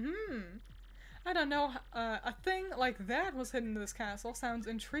 I don't know, a thing like that was hidden in this castle. Sounds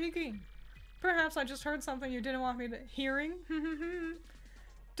intriguing. Perhaps I just heard something you didn't want me to hearing?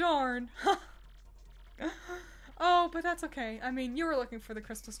 Darn. Oh, but that's okay. I mean, you were looking for the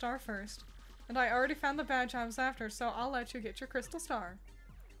Crystal Star first. And I already found the badge I was after, so I'll let you get your Crystal Star.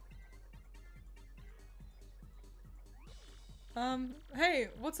 Hey,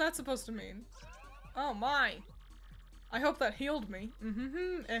 what's that supposed to mean? Oh my. I hope that healed me.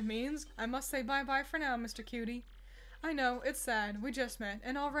 It means I must say bye-bye for now, Mr. Cutie. I know, it's sad. We just met,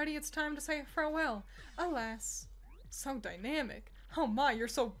 and already it's time to say farewell. Alas. So dynamic. Oh my, you're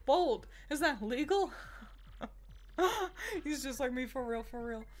so bold. Is that legal? He's just like me, for real, for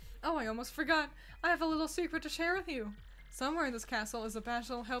real. Oh, I almost forgot. I have a little secret to share with you. Somewhere in this castle is a badge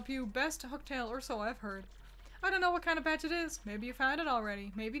that'll help you best Hooktail, or so I've heard. I don't know what kind of badge it is. Maybe you found it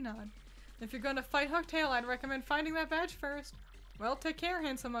already. Maybe not. If you're gonna fight Hooktail, I'd recommend finding that badge first. Well, take care,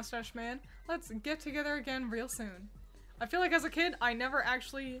 handsome mustache man. Let's get together again real soon. I feel like as a kid, I never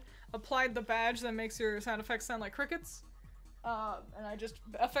actually applied the badge that makes your sound effects sound like crickets. And I just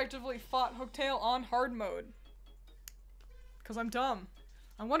effectively fought Hooktail on hard mode. Cause I'm dumb.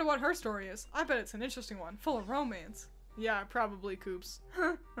 I wonder what her story is. I bet it's an interesting one, full of romance. Yeah, probably, Coops.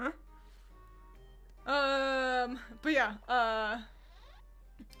 But yeah,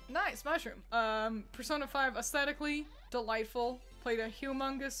 nice, mushroom. Persona 5 aesthetically delightful. Played a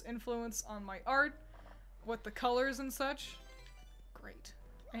humongous influence on my art with the colors and such. Great.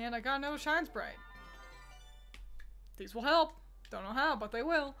 And I got no Shines Bright. These will help. Don't know how, but they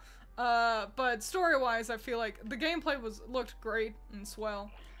will. But story-wise, I feel like the gameplay looked great and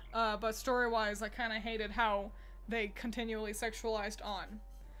swell. But story-wise, I kind of hated how they continually sexualized on.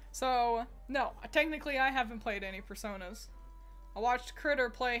 So, no, technically I haven't played any Personas. I watched Critter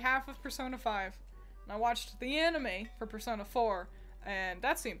play half of Persona 5, and I watched the anime for Persona 4, and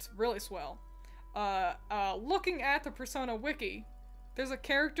that seems really swell. Looking at the Persona wiki, there's a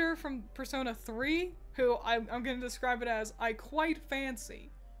character from Persona 3 who I'm gonna describe it as I quite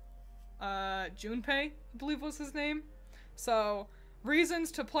fancy. Junpei, I believe was his name. So,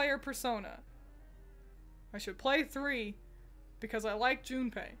 reasons to play a Persona. I should play 3 because I like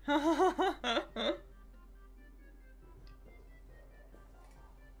Junpei.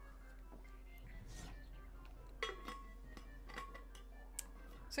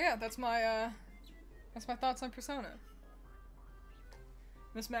 So yeah, that's my thoughts on Persona.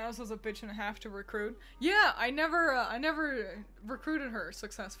 Miss Mouse was a bitch and a half to recruit. Yeah, I never recruited her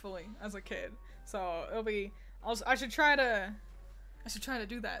successfully as a kid. So it'll be, I should try to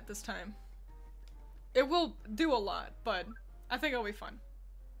do that this time. It will do a lot, but I think it'll be fun.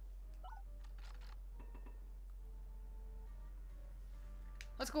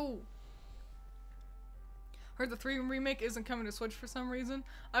 Let's go. Heard the 3 remake isn't coming to Switch for some reason.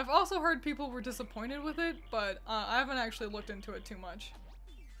 I've also heard people were disappointed with it, but I haven't actually looked into it too much.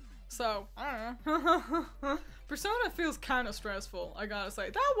 So, I don't know. Persona feels kind of stressful, I gotta say.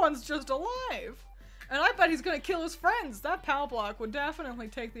 That one's just alive! And I bet he's gonna kill his friends! That power block would definitely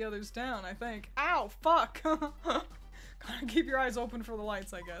take the others down, I think. Ow, fuck! Gotta keep your eyes open for the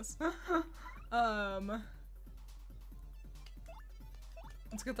lights, I guess.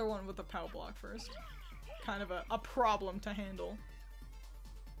 Let's get the one with the power block first. Kind of a problem to handle.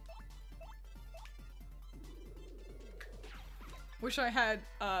 Wish I had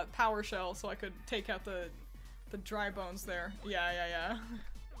Power Shell so I could take out the dry bones there. Yeah.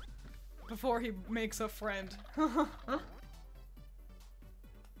 Before he makes a friend.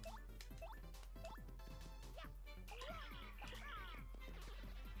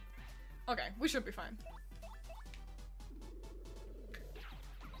 Okay, we should be fine.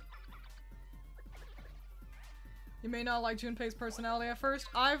 You may not like Junpei's personality at first.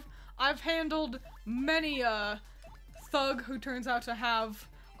 I've handled many thug who turns out to have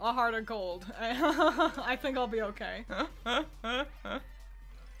a heart of gold. I think I'll be okay.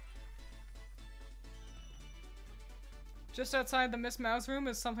 Just outside the Miss Mouse room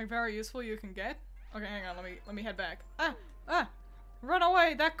is something very useful you can get. Okay, hang on, let me head back. Run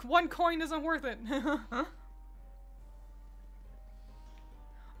away! That one coin isn't worth it.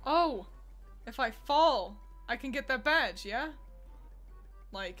 Oh, if I fall, I can get that badge, yeah?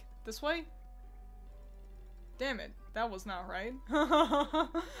 Like, this way? Damn it, that was not right.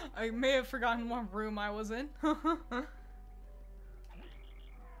 I may have forgotten what room I was in.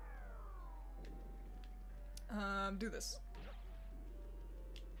 Do this.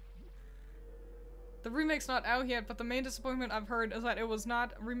 The remake's not out yet, but the main disappointment I've heard is that it was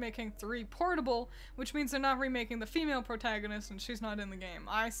not remaking 3 portable, which means they're not remaking the female protagonist and she's not in the game.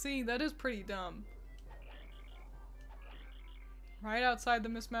 I see, that is pretty dumb. Right outside the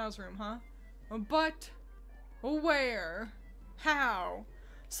Miss Mouse room, huh? But where? How?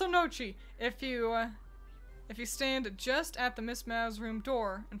 So Nochi, if you stand just at the Miss Mouse room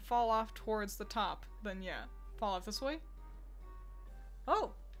door and fall off towards the top, then yeah. Fall off this way?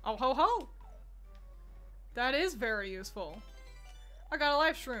 Oh! Oh ho ho! That is very useful. I got a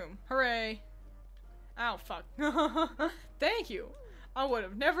life shroom. Hooray! Ow, fuck. Thank you! I would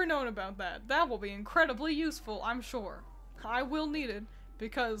have never known about that. That will be incredibly useful, I'm sure. I will need it,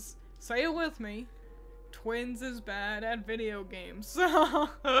 because, say it with me, Twiins is bad at video games.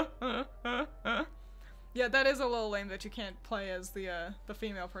 Yeah, that is a little lame that you can't play as the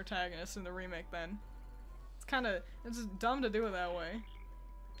female protagonist in the remake then. It's just dumb to do it that way.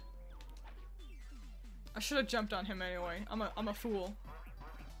 I should have jumped on him anyway. I'm a fool.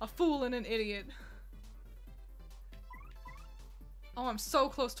 A fool and an idiot. Oh, I'm so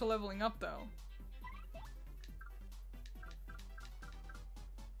close to leveling up though.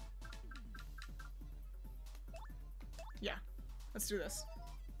 Yeah, let's do this.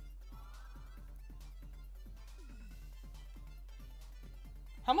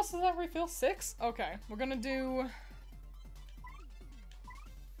 How much does that refill? 6? Okay, we're gonna do...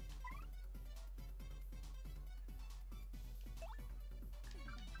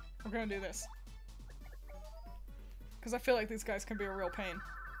 We're gonna do this. Because I feel like these guys can be a real pain.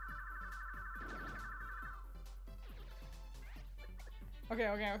 Okay,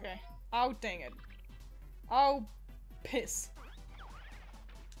 okay, okay. Oh, dang it. Oh, piss.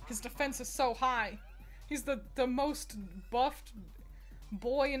 His defense is so high. He's the most buffed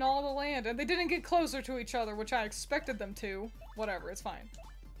boy in all the land, and they didn't get closer to each other, which I expected them to. Whatever, it's fine.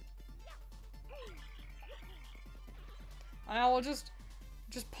 And I will just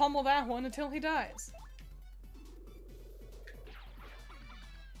pummel that one until he dies.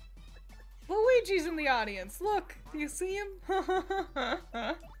 Luigi's in the audience. Look, do you see him?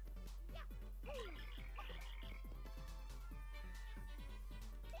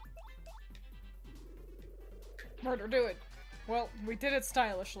 Murder, do it. Well, we did it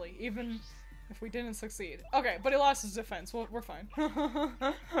stylishly, even if we didn't succeed. Okay, but he lost his defense. Well, we're fine.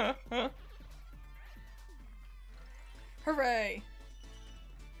 Hooray!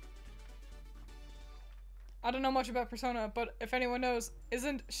 I don't know much about Persona, but if anyone knows,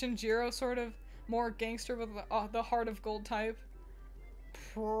 isn't Shinjiro sort of more gangster with the heart of gold type?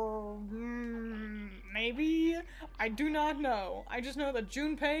 Maybe? I do not know. I just know that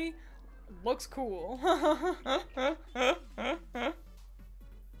Junpei looks cool.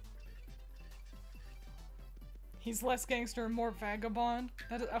 He's less gangster and more vagabond.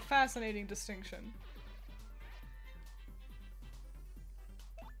 That is a fascinating distinction.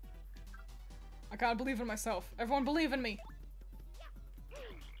 I gotta believe in myself. Everyone believe in me.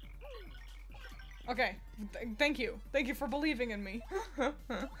 Okay, thank you. Thank you for believing in me.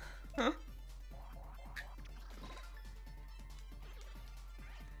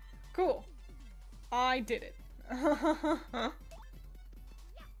 Cool. I did it.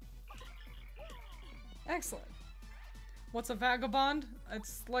 Excellent. What's a vagabond?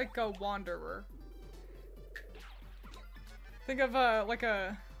 It's like a wanderer. Think of like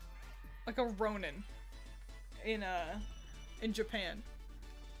a Ronin in Japan.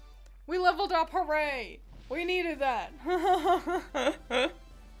 We leveled up, hooray! We needed that.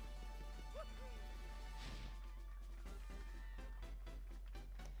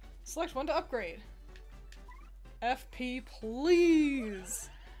 Select one to upgrade. FP, please.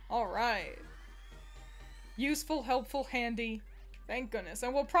 All right. Useful, helpful, handy. Thank goodness.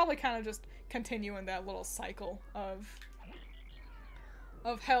 And we'll probably kind of just continue in that little cycle of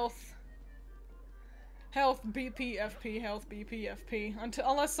health. Health, BP, FP, health, BP, FP.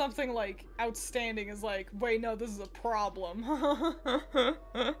 Unless something, like, outstanding is like, wait, no, this is a problem.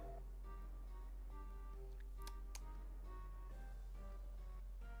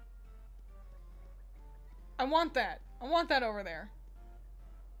 I want that. I want that over there.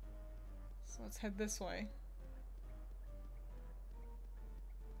 So let's head this way.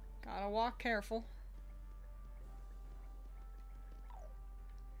 Gotta walk careful.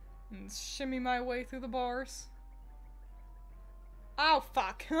 And shimmy my way through the bars. Oh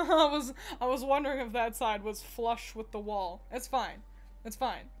fuck! I was wondering if that side was flush with the wall. It's fine. It's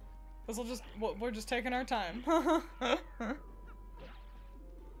fine. We're just taking our time.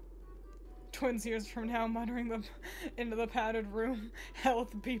 Twiins years from now muttering them into the padded room.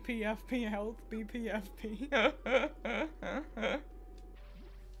 Health BPFP, health BPFP.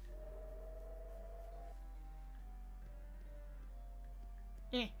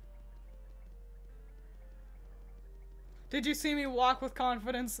 Eh. Did you see me walk with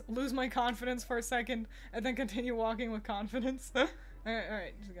confidence, lose my confidence for a second, and then continue walking with confidence?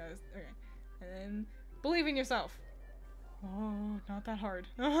 Alright, guys. Okay. And then believe in yourself. Oh, not that hard.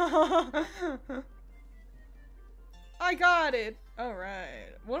 I got it!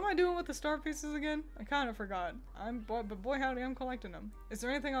 Alright. What am I doing with the star pieces again? I kind of forgot. But boy howdy, I'm collecting them. Is there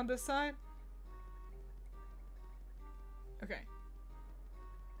anything on this side? Okay.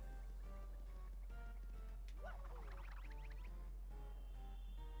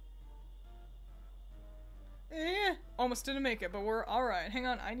 Almost didn't make it, but we're alright. Hang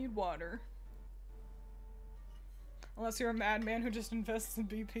on, I need water. Unless you're a madman who just invests in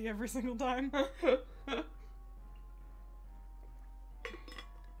BP every single time. You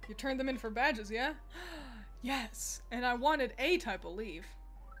turned them in for badges, yeah? Yes! And I wanted a type of leaf.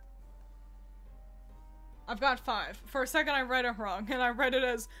 I've got 5. For a second I read it wrong, and I read it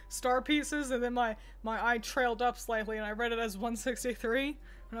as star pieces, and then my eye trailed up slightly, and I read it as 163,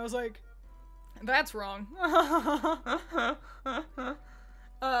 and I was like, that's wrong.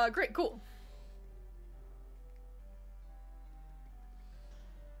 Great, cool.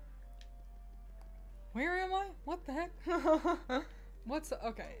 Where am I? What the heck? What's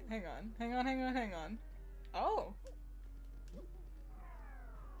okay, hang on. Oh.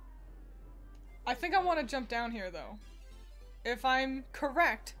 I think I want to jump down here though. If I'm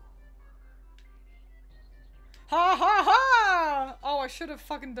correct. Ha ha ha! Oh, I should have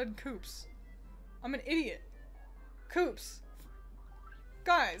fucking done Coops. I'm an idiot. Coops.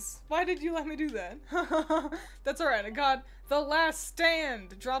 Guys, why did you let me do that? That's alright, I got the last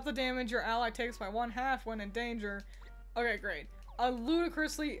stand. Drop the damage your ally takes by 1/2 when in danger. Okay, great. A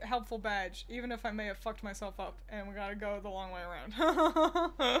ludicrously helpful badge, even if I may have fucked myself up, and we gotta go the long way around.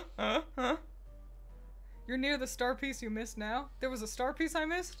 You're near the star piece you missed now? There was a star piece I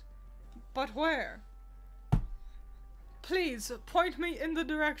missed? But where? Please, point me in the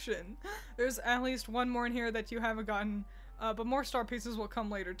direction. There's at least one more in here that you haven't gotten, but more star pieces will come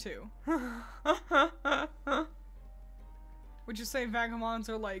later too. Would you say vagabonds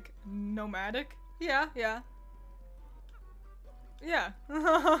are like nomadic? Yeah.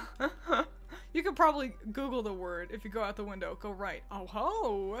 You could probably Google the word if you go out the window. Go right. Oh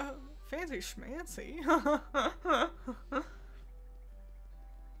ho! Fancy schmancy.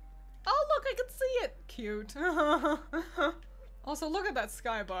 Oh look, I can see it! Cute. Also, look at that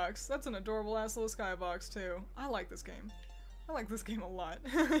skybox. That's an adorable ass little skybox too. I like this game. I like this game a lot.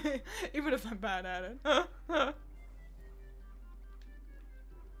 Even if I'm bad at it.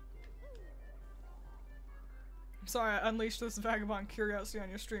 I'm sorry I unleashed this vagabond curiosity on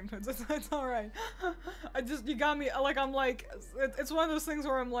your stream, Twiins. It's alright. You got me, like, I'm like, it's one of those things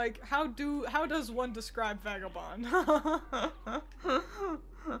where I'm like, how does one describe vagabond?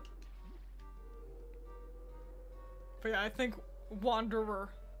 But yeah, I think wanderer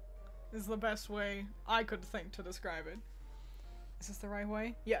is the best way I could think to describe it. Is this the right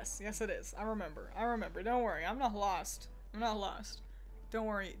way? Yes it is. I remember. Don't worry, I'm not lost. Don't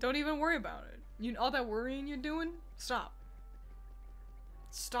worry. Don't even worry about it. All that worrying you're doing? Stop.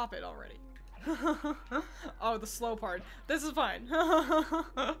 Stop it already. Oh, the slow part. This is fine.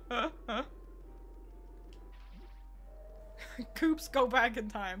 Coops go back in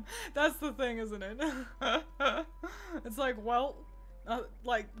time. That's the thing, isn't it? It's like, well,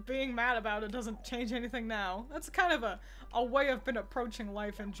 like, being mad about it doesn't change anything now. That's kind of a way I've been approaching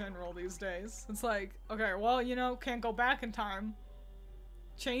life in general these days. It's like, okay, well, you know, can't go back in time.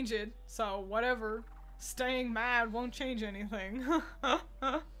 Change it, so whatever. Staying mad won't change anything.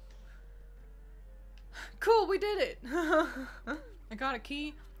 Cool, we did it! I got a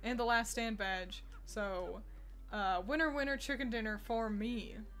key and the last stand badge. So, winner chicken dinner for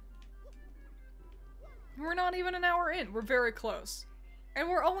me. We're not even an hour in. We're very close. And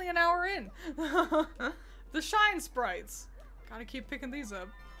we're only an hour in. The shine sprites. Gotta keep picking these up.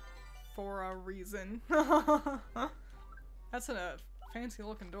 For a reason. That's a fancy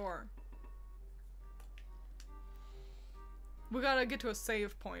looking door. We gotta get to a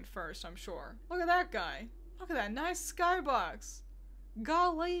save point first, I'm sure. Look at that guy. Look at that nice skybox.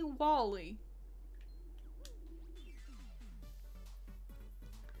 Golly Wally.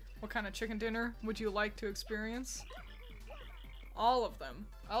 What kind of chicken dinner would you like to experience? All of them.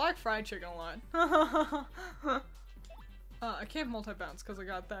 I like fried chicken a lot. I can't multi-bounce because I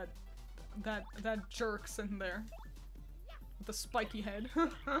got that jerk sitting there. With the spiky head.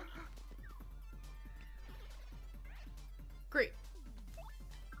 Great.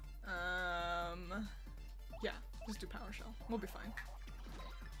 Yeah, just do power shell. We'll be fine.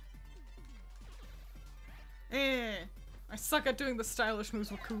 I suck at doing the stylish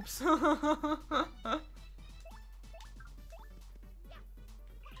moves with Coops.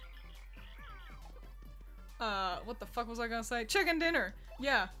 What the fuck was I gonna say? Chicken dinner!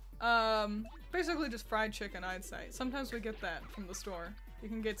 Yeah, basically just fried chicken, I'd say. Sometimes we get that from the store. You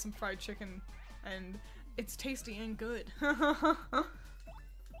can get some fried chicken, and it's tasty and good.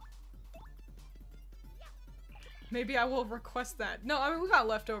 Maybe I will request that. No, I mean, we got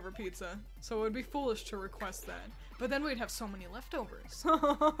leftover pizza, so it would be foolish to request that. But then we'd have so many leftovers.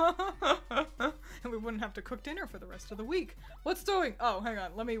 And we wouldn't have to cook dinner for the rest of the week. What's doing? Oh, hang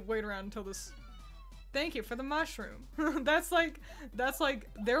on. Let me wait around until this Thank you for the mushroom. That's like,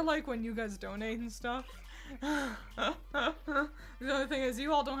 they're like when you guys donate and stuff. The only thing is,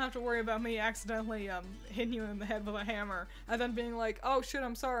 you all don't have to worry about me accidentally hitting you in the head with a hammer and then being like, oh shit,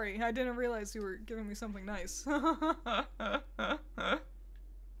 I'm sorry, I didn't realize you were giving me something nice.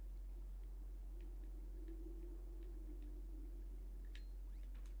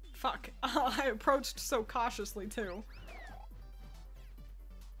 Fuck. I approached so cautiously too.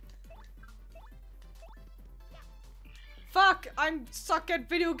 Fuck! I suck at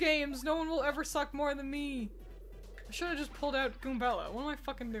video games! No one will ever suck more than me! I should've just pulled out Goombella. What am I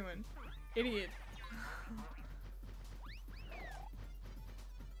fucking doing? Idiot.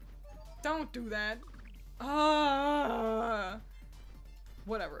 Don't do that.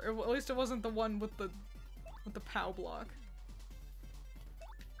 Whatever. At least it wasn't the one with the POW block.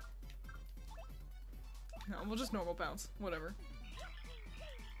 No, we'll just normal bounce. Whatever.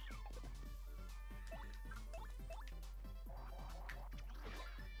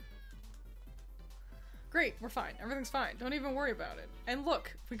 Great, we're fine. Everything's fine. Don't even worry about it. And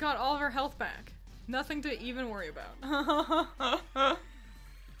look, we got all of our health back. Nothing to even worry about. I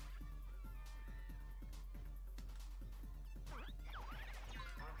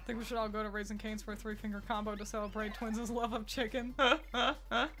think we should all go to Raising Cane's for a 3-finger combo to celebrate Twiins' love of chicken.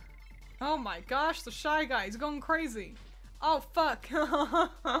 Oh my gosh, the shy guy, he's going crazy. Oh fuck.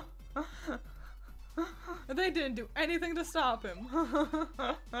 They didn't do anything to stop him.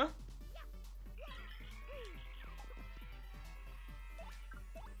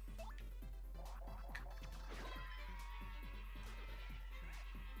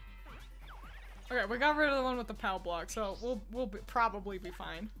 Okay, we got rid of the one with the POW block, so we'll probably be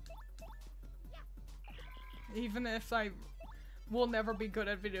fine. Even if I will never be good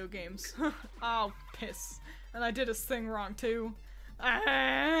at video games. Oh, piss. And I did his thing wrong too.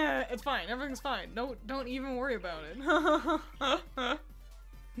 It's fine, everything's fine. No, don't even worry about it.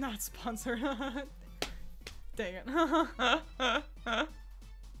 Not sponsored. Dang it.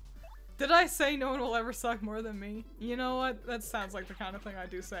 Did I say no one will ever suck more than me? You know what? That sounds like the kind of thing I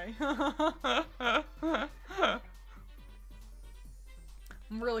do say.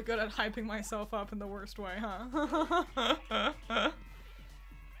 I'm really good at hyping myself up in the worst way, huh?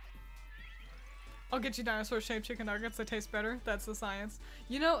 I'll get you dinosaur-shaped chicken nuggets. They taste better. That's the science.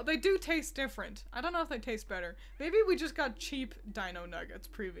 You know, they do taste different. I don't know if they taste better. Maybe we just got cheap dino nuggets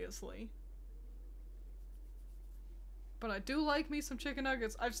previously. But I do like me some chicken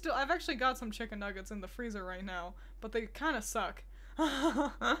nuggets. I've actually got some chicken nuggets in the freezer right now, but they kind of suck.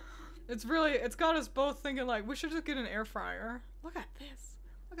 It's got us both thinking like, we should just get an air fryer. Look at this.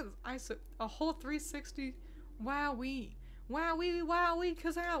 Look at this a whole 360. Wowee. Wowee, wowee,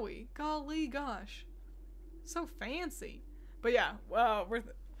 kazowie. Golly gosh. So fancy. But yeah,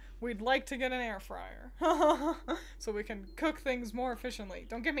 we'd like to get an air fryer. So we can cook things more efficiently.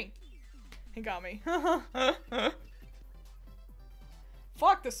 Don't get me. He got me.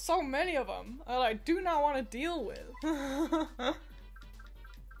 Fuck, there's so many of them that I do not want to deal with.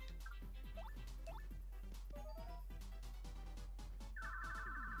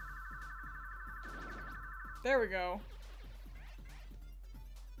 There we go.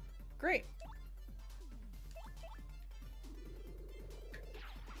 Great.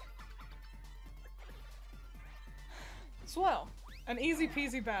 Swell. An easy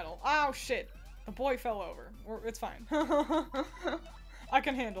peasy battle. Oh shit. The boy fell over. It's fine. I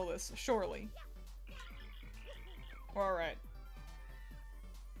can handle this, surely. Alright.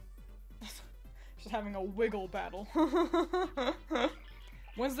 Just having a wiggle battle.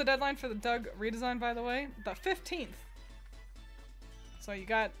 When's the deadline for the Doug redesign, by the way? The 15th. So you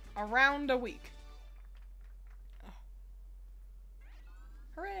got around a week. Oh.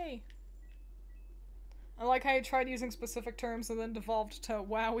 Hooray! I like how you tried using specific terms and then devolved to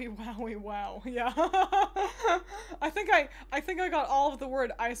wowie wowie wow. Yeah. I think I got all of the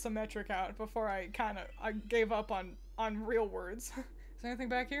word isometric out before I gave up on real words. Is there anything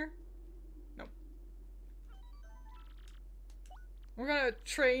back here? Nope. We're gonna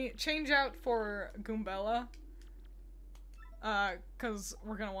change out for Goombella. Cause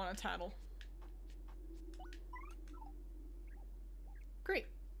we're gonna want to tattle. Great.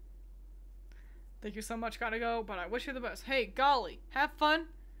 Thank you so much, gotta go, but I wish you the best. Hey, golly, have fun.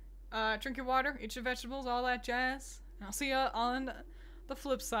 Drink your water, eat your vegetables, all that jazz. And I'll see ya on the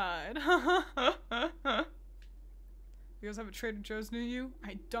flip side. You guys have a Trader Joe's near you?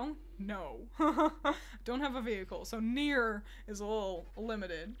 I don't know. Don't have a vehicle, so near is a little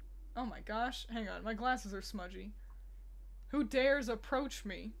limited. Oh my gosh, hang on, my glasses are smudgy. Who dares approach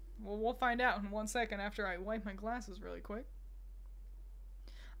me? Well, we'll find out in 1 second after I wipe my glasses really quick.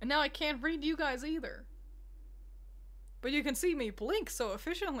 And now I can't read you guys either. But you can see me blink so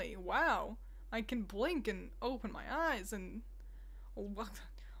efficiently. Wow. I can blink and open my eyes and...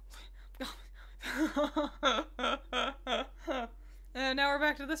 And now we're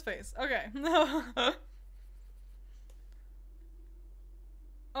back to this face. Okay.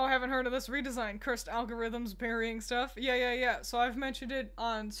 Oh, I haven't heard of this redesign. Cursed algorithms burying stuff. Yeah. So I've mentioned it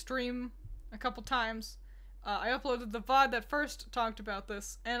on stream a couple times. I uploaded the VOD that first talked about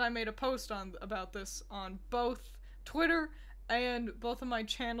this, and I made a post about this on both Twitter and both of my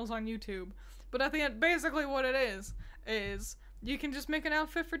channels on YouTube. But at the end, basically what it is you can just make an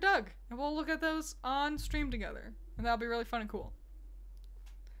outfit for Doug, and we'll look at those on stream together. And that'll be really fun and cool.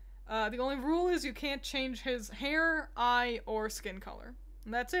 The only rule is you can't change his hair, eye, or skin color.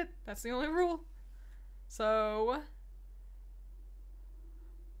 And that's it. That's the only rule. So...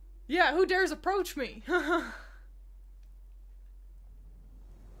 yeah, who dares approach me?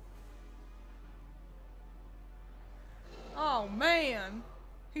 Oh, man.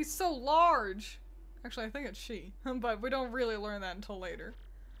 He's so large. Actually, I think it's she. But we don't really learn that until later.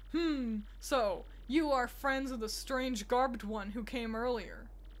 So, you are friends with the strange garbed one who came earlier.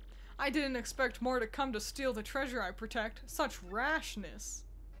 I didn't expect more to come to steal the treasure I protect. Such rashness.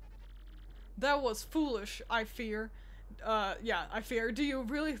 That was foolish, I fear. Yeah, I fear. Do you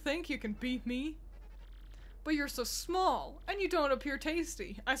really think you can beat me? But you're so small, and you don't appear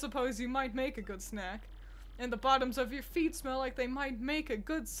tasty. I suppose you might make a good snack. And the bottoms of your feet smell like they might make a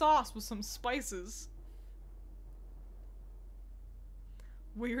good sauce with some spices.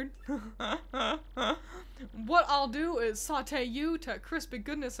 Weird. What I'll do is saute you to crispy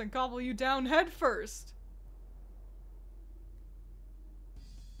goodness and gobble you down head first.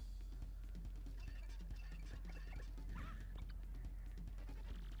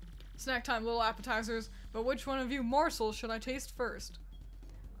 Snack time, little appetizers, but which one of you morsels should I taste first?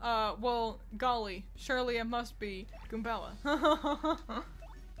 Well, golly, surely it must be Goombella.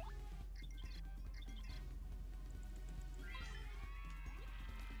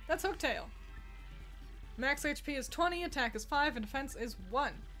 That's Hooktail. Max HP is 20, attack is 5, and defense is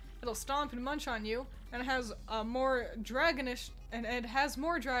 1. It'll stomp and munch on you, and it has more dragonish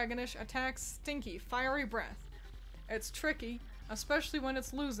attacks, stinky, fiery breath. It's tricky, especially when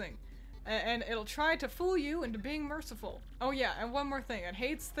it's losing. And it'll try to fool you into being merciful. Oh yeah, and one more thing. It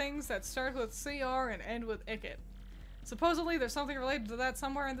hates things that start with CR and end with Icket. Supposedly there's something related to that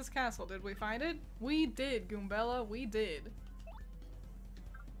somewhere in this castle. Did we find it? We did, Goombella. We did.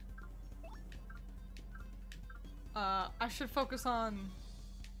 I should focus on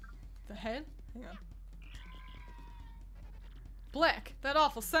the head? Hang on. Black! That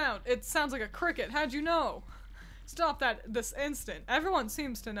awful sound! It sounds like a cricket. How'd you know? Stop that this instant. Everyone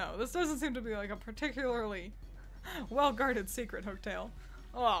seems to know. This doesn't seem to be like a particularly well-guarded secret, Hooktail.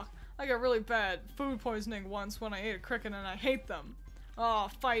 Oh, I got really bad food poisoning once when I ate a cricket and I hate them. Oh,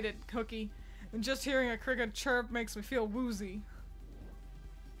 fight it, Cookie. And just hearing a cricket chirp makes me feel woozy.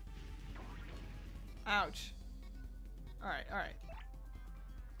 Ouch. Alright.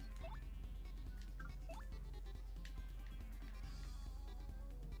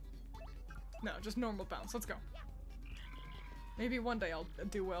 No, just normal bounce. Let's go. Maybe one day I'll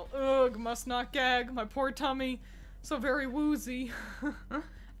do well. Ugh, must not gag. My poor tummy. So very woozy.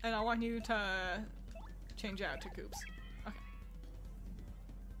 And I want you to change out to Coops. Okay.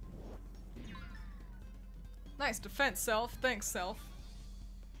 Nice defense, Self. Thanks, Self.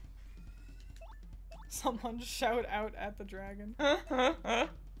 Someone shout out at the dragon.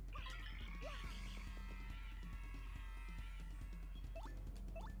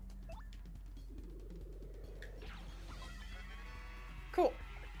 Cool.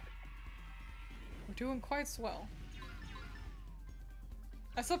 We're doing quite swell.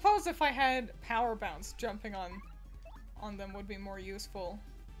 I suppose if I had power bounce, jumping on them would be more useful.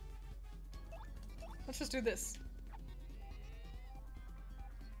 Let's just do this.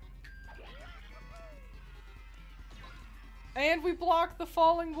 And we block the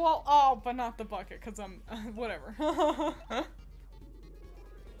falling wall. Oh, but not the bucket, because I'm... whatever.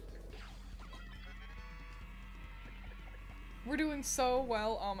 We're doing so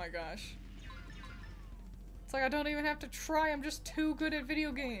well. Oh my gosh. It's like I don't even have to try. I'm just too good at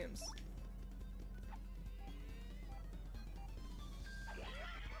video games.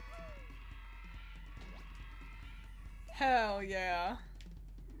 Hell yeah.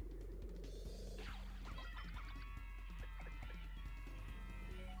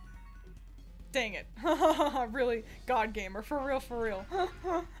 Dang it. Really, God Gamer. For real, for real.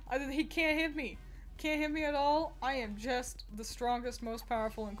 He can't hit me. Can't hit me at all. I am just the strongest, most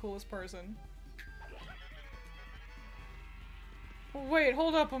powerful, and coolest person. Wait,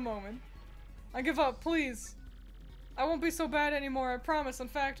 hold up a moment. I give up, please. I won't be so bad anymore, I promise. In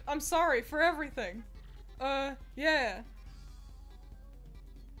fact, I'm sorry for everything. Yeah.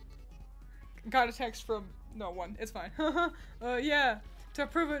 Got a text from no one. It's fine. Yeah. To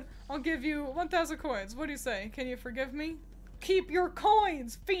prove it, I'll give you 1,000 coins. What do you say? Can you forgive me? Keep your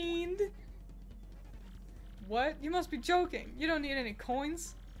coins, fiend! What? You must be joking. You don't need any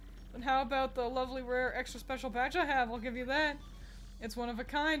coins. Then how about the lovely rare extra special badge I have? I'll give you that. It's one of a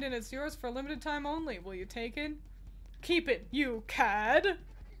kind and it's yours for a limited time only. Will you take it? Keep it, you cad!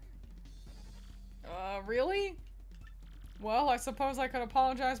 Really? Well, I suppose I could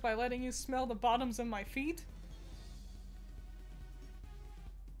apologize by letting you smell the bottoms of my feet.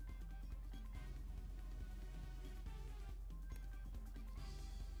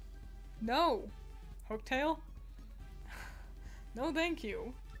 No. Hooktail? No thank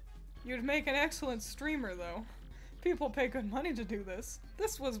you. You'd make an excellent streamer, though. People pay good money to do this.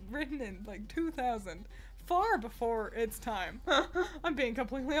 This was written in, like, 2000. Far before its time. I'm being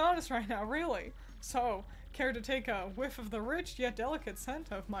completely honest right now, really. So, care to take a whiff of the rich yet delicate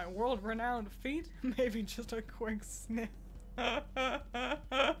scent of my world-renowned feet? Maybe just a quick sniff. I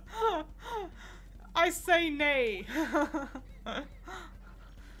say nay.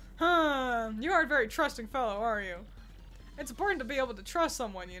 You aren't a very trusting fellow, are you? It's important to be able to trust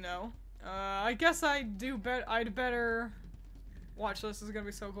someone, you know. I guess I'd better... Watch, this is gonna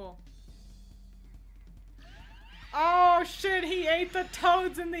be so cool. Oh shit, he ate the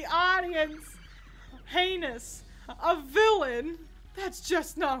toads in the audience! Heinous! A villain? That's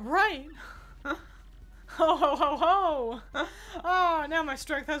just not right! Ho ho ho ho! Oh, now my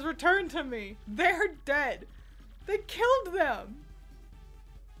strength has returned to me! They're dead! They killed them!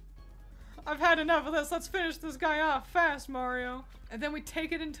 I've had enough of this, let's finish this guy off fast, Mario! And then we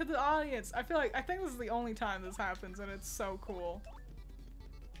take it into the audience. I think this is the only time this happens and it's so cool.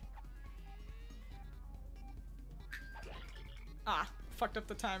 Ah, fucked up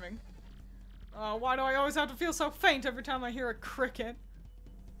the timing. Why do I always have to feel so faint every time I hear a cricket?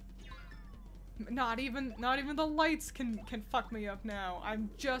 Not even the lights can fuck me up now. I'm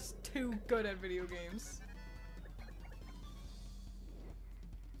just too good at video games.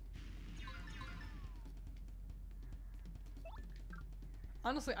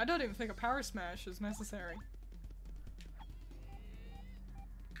 Honestly, I don't even think a power smash is necessary.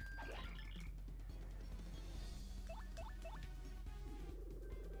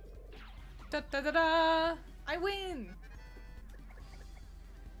 Da da da da! I win!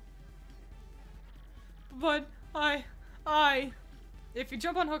 But if you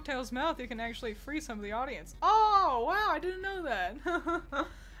jump on Hooktail's mouth, you can actually free some of the audience. Oh, wow, I didn't know that.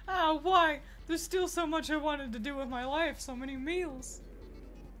 Oh, why? There's still so much I wanted to do with my life, so many meals.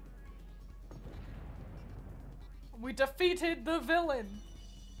 We defeated the villain!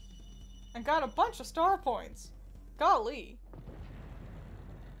 And got a bunch of star points. Golly.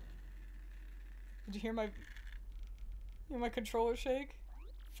 Did you hear my controller shake?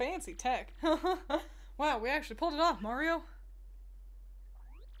 Fancy tech. Wow, we actually pulled it off, Mario.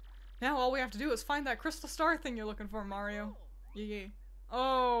 Now all we have to do is find that crystal star thing you're looking for, Mario. Yeah.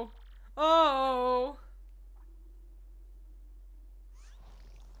 Oh. Oh.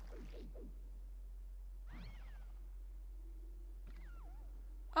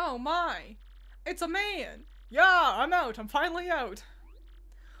 Oh my! It's a man! Yeah, I'm out! I'm finally out!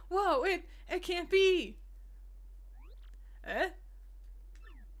 Whoa, it can't be! Eh?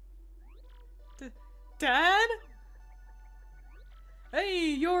 Dad? Hey,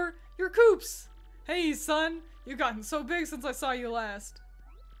 you're Coops! Hey, son! You've gotten so big since I saw you last.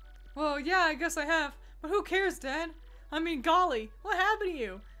 Well, yeah, I guess I have. But who cares, Dad? I mean, golly, what happened to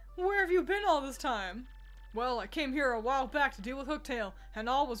you? Where have you been all this time? Well, I came here a while back to deal with Hooktail, and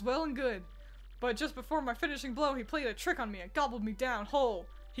all was well and good. But just before my finishing blow, he played a trick on me and gobbled me down whole.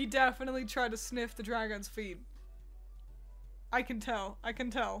 He definitely tried to sniff the dragon's feet. I can tell.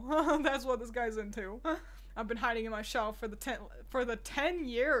 That's what this guy's into. I've been hiding in my shell for the 10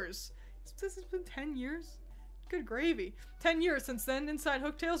 years. This has been 10 years? Good gravy. 10 years since then, inside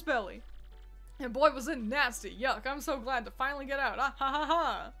Hooktail's belly. And boy, was it nasty. Yuck, I'm so glad to finally get out. Ah, ha ha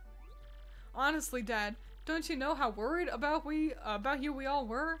ha. Honestly, Dad, don't you know how worried about you we all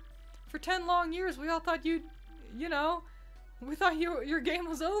were? For 10 long years, we all thought we thought your game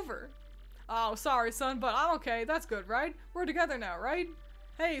was over. Oh, sorry, son, but I'm okay. That's good, right? We're together now, right?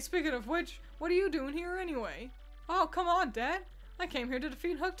 Hey, speaking of which, what are you doing here anyway? Oh, come on, Dad. I came here to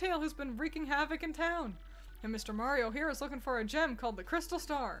defeat Hooktail, who's been wreaking havoc in town. And Mr. Mario here is looking for a gem called the Crystal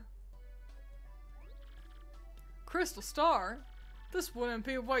Star. Crystal Star? This wouldn't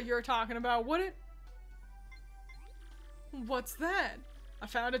be what you're talking about, would it? What's that? I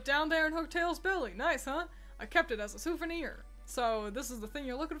found it down there in Hooktail's belly. Nice, huh? I kept it as a souvenir. So, this is the thing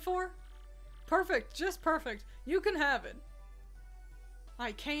you're looking for? Perfect, just perfect. You can have it.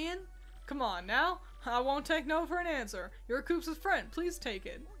 I can? Come on now. I won't take no for an answer. You're Coops' friend. Please take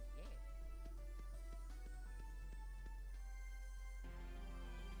it.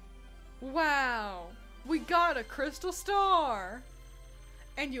 Wow. We got a crystal star.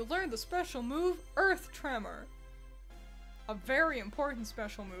 And you learned the special move, Earth Tremor. A very important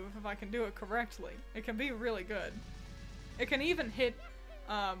special move if I can do it correctly. It can be really good. It can even hit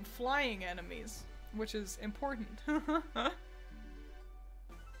flying enemies, which is important.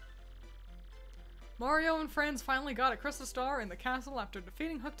 Mario and friends finally got a crystal star in the castle after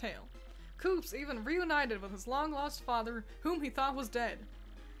defeating Hooktail. Koops even reunited with his long-lost father, whom he thought was dead.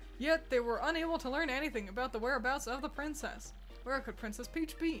 Yet they were unable to learn anything about the whereabouts of the princess. Where could Princess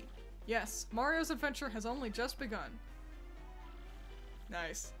Peach be? Yes, Mario's adventure has only just begun.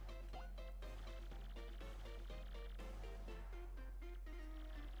 Nice.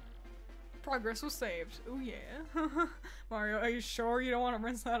 Progress was saved. Ooh yeah. Mario, are you sure you don't want to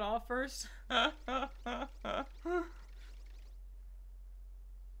rinse that off first?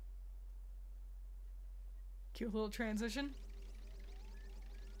 Cute little transition.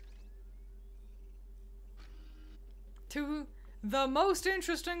 To the most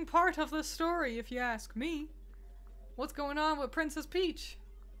interesting part of the story, if you ask me. What's going on with Princess Peach?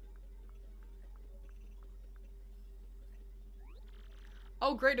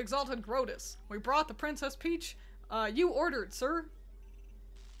 Oh, great exalted Grotus. We brought the Princess Peach. You ordered, sir.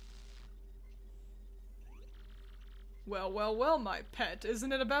 Well, well, well, my pet.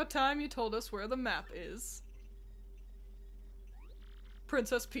 Isn't it about time you told us where the map is?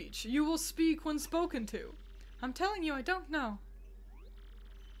 Princess Peach, you will speak when spoken to. I'm telling you, I don't know.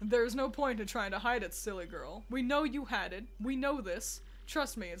 There's no point in trying to hide it, silly girl. We know you had it. We know this.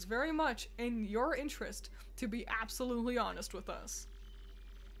 Trust me, it's very much in your interest to be absolutely honest with us.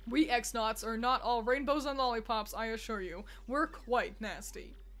 We X-Nauts are not all rainbows and lollipops, I assure you. We're quite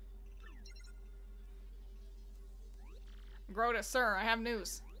nasty. Grotus, sir, I have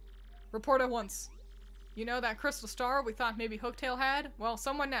news. Report at once. You know that crystal star we thought maybe Hooktail had? Well,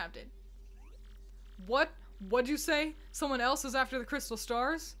 someone nabbed it. What? What'd you say? Someone else is after the crystal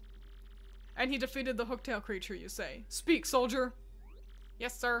stars? And he defeated the Hooktail creature, you say. Speak, soldier!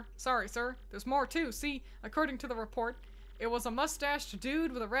 Yes, sir. Sorry, sir. There's more, too. See, according to the report, it was a mustached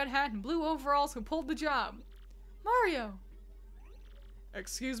dude with a red hat and blue overalls who pulled the job. Mario!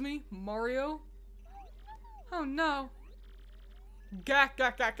 Excuse me? Mario? Oh, no. Gak,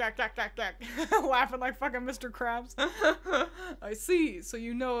 gak, gak, gak, gak, gak, gak. Laughing like fucking Mr. Krabs. I see. So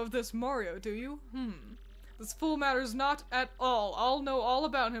you know of this Mario, do you? This fool matters not at all. I'll know all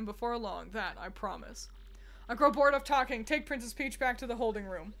about him before long. That, I promise. I grow bored of talking. Take Princess Peach back to the holding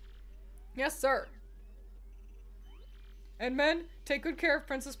room. Yes, sir. And men, take good care of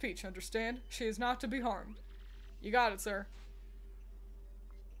Princess Peach, understand? She is not to be harmed. You got it, sir.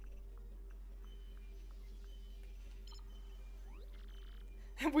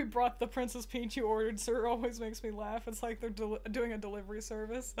 We brought the Princess Peach you ordered, sir. Always makes me laugh. It's like they're doing a delivery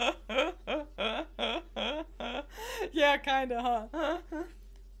service. Yeah, kinda, huh?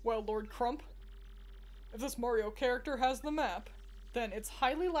 Well, Lord Crump, if this Mario character has the map, then it's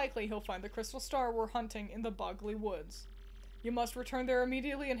highly likely he'll find the crystal star we're hunting in the Boggly Woods. You must return there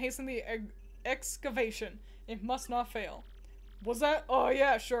immediately and hasten the excavation. It must not fail. Was that? Oh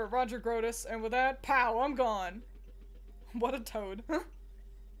yeah, sure, Roger Grotus. And with that, pow, I'm gone. What a toad.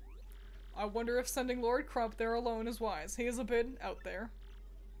 I wonder if sending Lord Crump there alone is wise. He is a bit out there.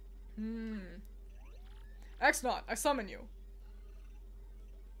 X-Naut, I summon you.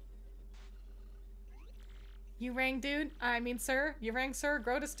 You rang, dude? I mean, sir? You rang, sir?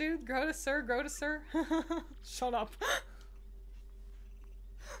 Grotus, dude? Grotus, sir? Grotus, sir? Shut up.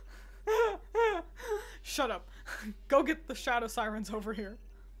 Shut up. Go get the Shadow Sirens over here.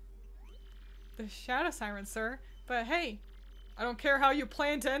 The Shadow Sirens, sir? But hey, I don't care how you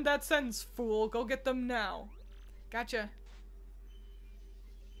plan to end that sentence, fool. Go get them now. Gotcha.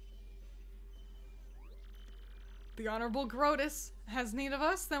 The Honorable Grotus has need of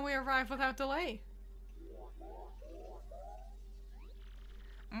us, then we arrive without delay.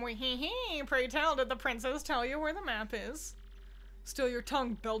 Wee-hee-hee, pray tell, did the princess tell you where the map is? Still your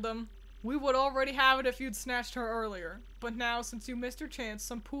tongue, Beldum. We would already have it if you'd snatched her earlier. But now, since you missed your chance,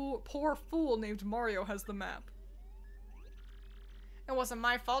 some poor fool named Mario has the map. It wasn't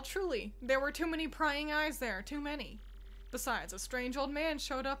my fault, truly. There were too many prying eyes there, too many. Besides, a strange old man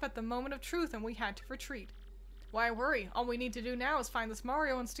showed up at the moment of truth and we had to retreat. Why worry? All we need to do now is find this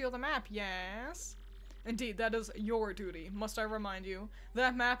Mario and steal the map, yes? Indeed, that is your duty, must I remind you.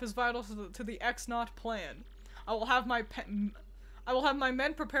 That map is vital to the X-Naught plan. I will have my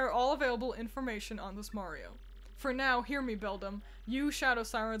men prepare all available information on this Mario. For now, hear me, Beldam. You, Shadow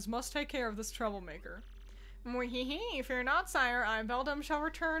Sirens, must take care of this troublemaker. Fear not, sire. I, Beldam, shall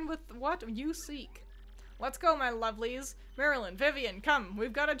return with what you seek. Let's go, my lovelies. Marilyn, Vivian, come.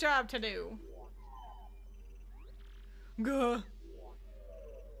 We've got a job to do. Gah.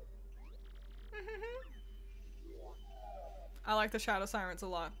 I like the Shadow Sirens a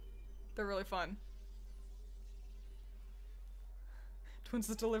lot. They're really fun.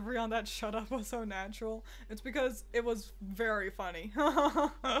 Twiins' delivery on that shut up was so natural. It's because it was very funny.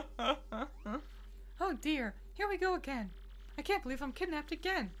 Oh dear, here we go again. I can't believe I'm kidnapped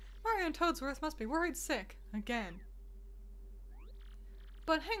again. Mario and Toadsworth must be worried sick. Again.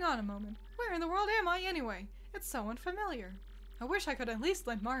 But hang on a moment. Where in the world am I anyway? It's so unfamiliar. I wish I could at least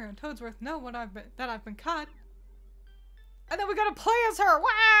let Mario and Toadsworth know that I've been caught. And then we gotta play as her!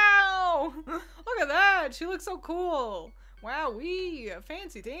 Wow! Look at that! She looks so cool! Wow-wee!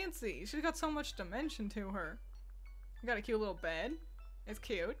 Fancy dancy! She's got so much dimension to her. We got a cute little bed. It's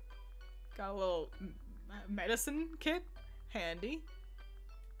cute. Got a little medicine kit. Handy.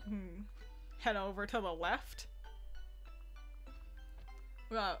 Head over to the left.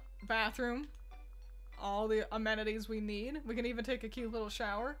 We got bathroom. All the amenities we need. We can even take a cute little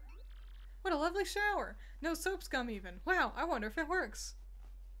shower. What a lovely shower! No soap scum even. Wow, I wonder if it works.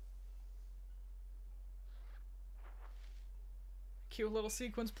 Cute little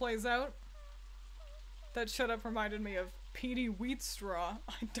sequence plays out. That shut up reminded me of Petey Wheatstraw.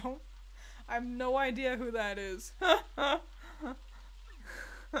 I have no idea who that is.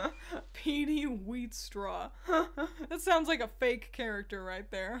 Petey Wheatstraw. That sounds like a fake character right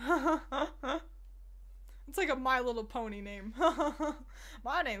there. It's like a My Little Pony name.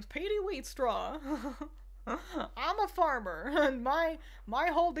 My name's Petey Wheatstraw. I'm a farmer, and my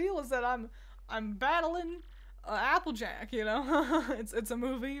whole deal is that I'm battling Applejack, you know? It's a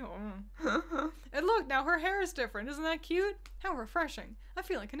movie. And look, now her hair is different. Isn't that cute? How refreshing. I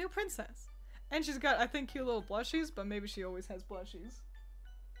feel like a new princess. And she's got, I think, cute little blushies, but maybe she always has blushies.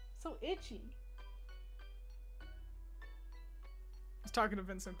 So itchy. I was talking to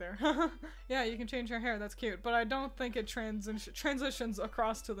Vincent there. Yeah, you can change your hair. That's cute. But I don't think it transitions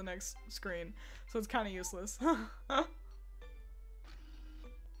across to the next screen. So it's kind of useless. What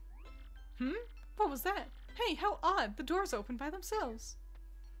was that? Hey, how odd. The doors open by themselves.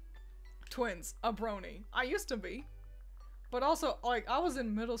 Twiins. A brony. I used to be. But also, like, I was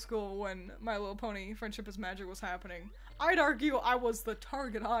in middle school when My Little Pony Friendship is Magic was happening. I'd argue I was the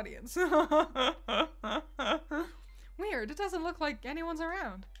target audience. Weird, it doesn't look like anyone's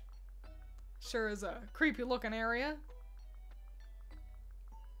around. Sure is a creepy looking area.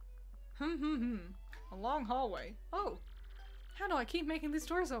 A long hallway. Oh, how do I keep making these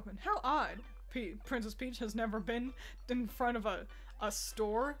doors open? How odd. Princess Peach has never been in front of a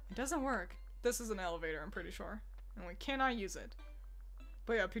store. It doesn't work. This is an elevator, I'm pretty sure. And we cannot use it.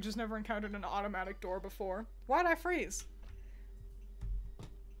 But yeah, Peach has never encountered an automatic door before. Why'd I freeze?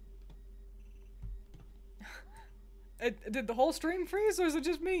 Did the whole stream freeze, or is it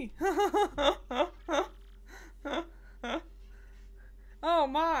just me? Oh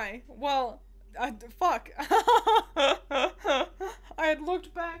my. Well, fuck. I had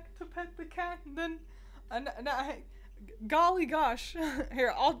looked back to pet the cat, and then, golly gosh.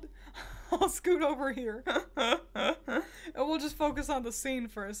 Here, I'll scoot over here. And we'll just focus on the scene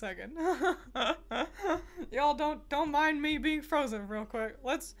for a second. Y'all don't mind me being frozen real quick.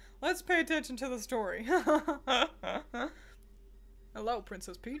 Let's pay attention to the story. Hello,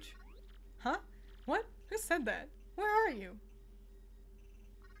 Princess Peach. Huh? What? Who said that? Where are you?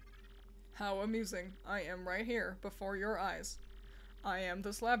 How amusing. I am right here, before your eyes. I am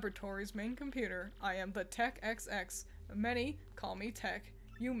this laboratory's main computer. I am the Tech XX. Many call me Tech.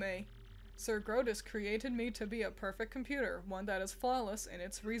 You may. Sir Grotus created me to be a perfect computer, one that is flawless in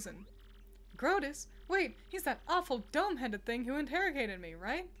its reason. Grotus? Wait, he's that awful dome-headed thing who interrogated me,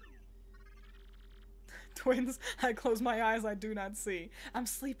 right? Twiins, I close my eyes, I do not see. I'm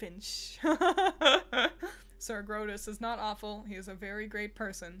sleeping, shh. Sir Grotus is not awful, he is a very great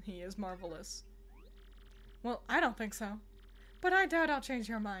person, he is marvelous. Well, I don't think so. But I doubt I'll change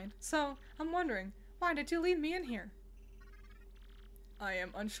your mind, so I'm wondering, why did you lead me in here? I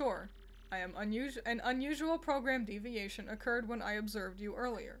am unsure. An unusual program deviation occurred when I observed you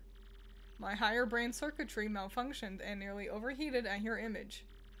earlier. My higher brain circuitry malfunctioned and nearly overheated at your image.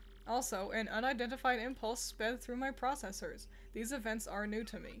 Also, an unidentified impulse sped through my processors. These events are new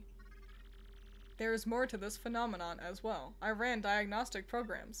to me. There is more to this phenomenon as well. I ran diagnostic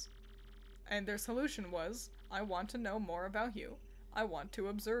programs. And their solution was, I want to know more about you. I want to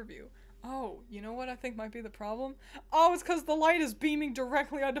observe you. Oh, you know what I think might be the problem? Oh, it's because the light is beaming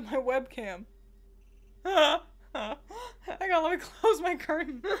directly onto my webcam. Hang on, let me close my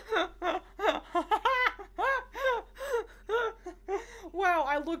curtain. Wow,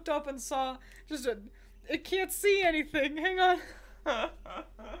 I looked up and saw just a... It can't see anything. Hang on.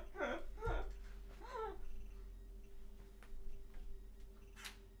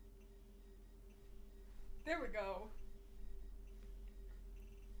 There we go.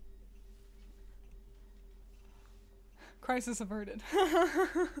 Crisis averted.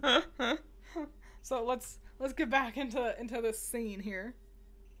 So let's get back into this scene here.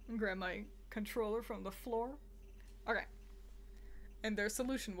 And grab my controller from the floor. Okay. And their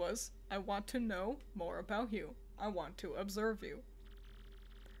solution was, I want to know more about you. I want to observe you.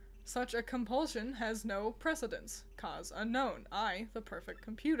 Such a compulsion has no precedence. Cause unknown. I, the perfect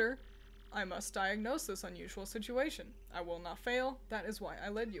computer, I must diagnose this unusual situation. I will not fail. That is why I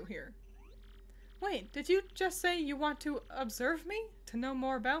led you here. Wait, did you just say you want to observe me? To know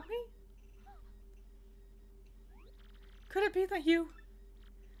more about me? Could it be that you...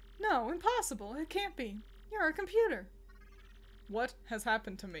 No, impossible. It can't be. You're a computer. What has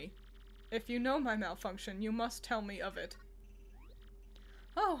happened to me? If you know my malfunction, you must tell me of it.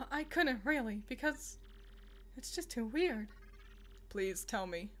 Oh, I couldn't really, because it's just too weird. Please tell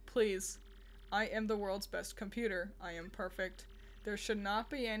me. Please. I am the world's best computer. I am perfect. There should not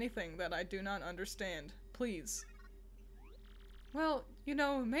be anything that I do not understand. Please. Well, you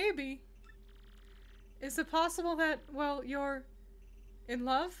know, maybe. Is it possible that, well, you're in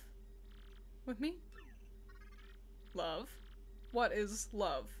love with me? Love? What is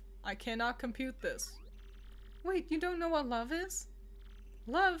love? I cannot compute this. Wait, you don't know what love is?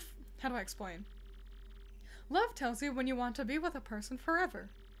 Love, how do I explain? Love tells you when you want to be with a person forever.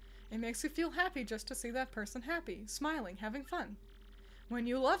 It makes you feel happy just to see that person happy, smiling, having fun. When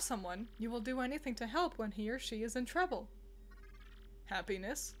you love someone, you will do anything to help when he or she is in trouble.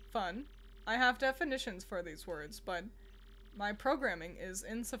 Happiness, fun. I have definitions for these words, but my programming is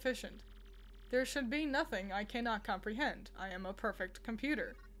insufficient. There should be nothing I cannot comprehend. I am a perfect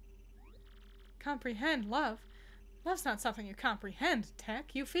computer. Comprehend love? Love's not something you comprehend,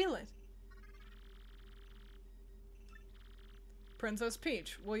 Tech. You feel it. Princess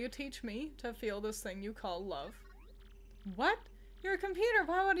Peach, will you teach me to feel this thing you call love? What? You're a computer.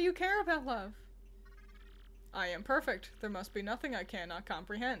 Why would you care about love? I am perfect. There must be nothing I cannot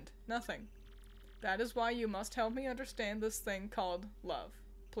comprehend. Nothing. That is why you must help me understand this thing called love.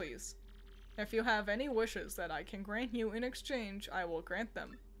 Please. If you have any wishes that I can grant you in exchange, I will grant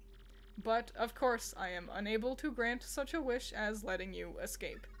them. But, of course, I am unable to grant such a wish as letting you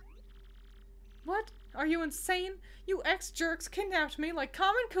escape. What? Are you insane? You ex-jerks kidnapped me like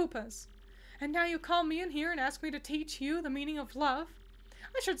common Koopas. And now you call me in here and ask me to teach you the meaning of love?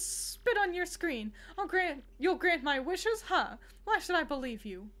 I should spit on your screen. You'll grant my wishes? Huh? Why should I believe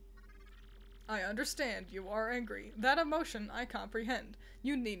you? I understand you are angry. That emotion I comprehend.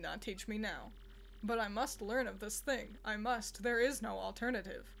 You need not teach me now. But I must learn of this thing. I must. There is no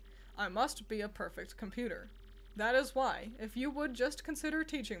alternative. I must be a perfect computer. That is why, if you would just consider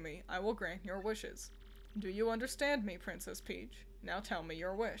teaching me, I will grant your wishes. Do you understand me, Princess Peach? Now tell me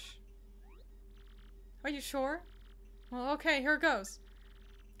your wish. Are you sure? Well, okay, here goes.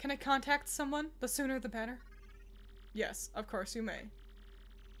 Can I contact someone? The sooner the better. Yes, of course you may.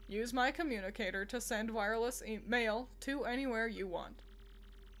 Use my communicator to send wireless mail to anywhere you want.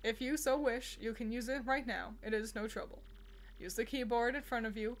 If you so wish, you can use it right now. It is no trouble. Use the keyboard in front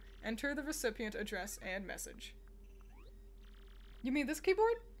of you, enter the recipient address and message. You mean this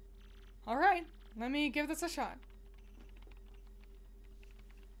keyboard? Alright, let me give this a shot.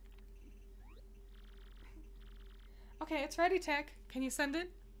 Okay, it's ready, Tech. Can you send it?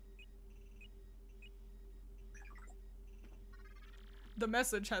 The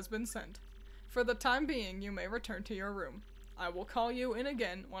message has been sent. For the time being, you may return to your room. I will call you in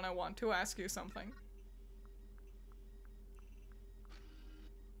again when I want to ask you something.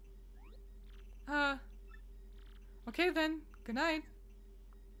 Okay then. Good night.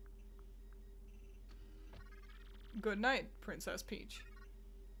 Good night, Princess Peach.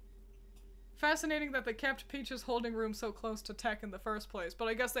 Fascinating that they kept Peach's holding room so close to Tech in the first place, but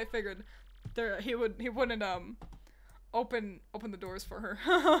I guess they figured he wouldn't open the doors for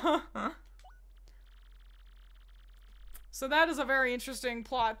her. So that is a very interesting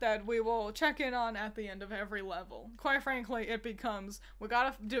plot that we will check in on at the end of every level. Quite frankly, it becomes, we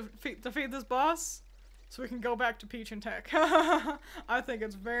gotta defeat this boss so we can go back to Peach and Tech. I think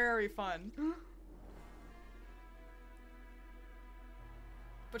it's very fun.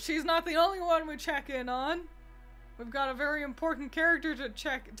 But she's not the only one we check in on. We've got a very important character to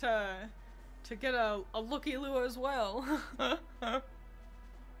check to get a looky-loo as well.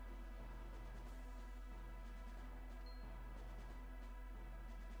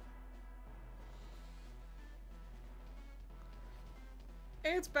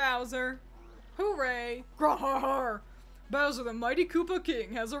 It's Bowser. Hooray! Grrr! Bowser the mighty Koopa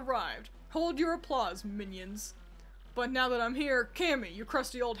King has arrived. Hold your applause, minions. But now that I'm here, Cammy, you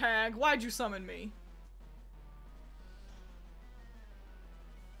crusty old hag, why'd you summon me?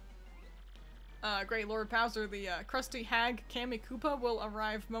 Great Lord Bowser, the crusty hag Cammy Koopa will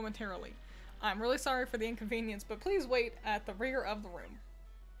arrive momentarily. I'm really sorry for the inconvenience, but please wait at the rear of the room.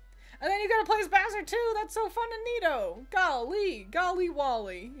 And then you gotta play as Bowser too! That's so fun and neato! Golly! Golly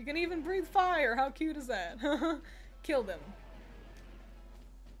Wally! You can even breathe fire! How cute is that? Kill them.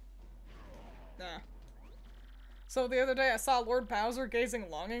 Nah. So the other day I saw Lord Bowser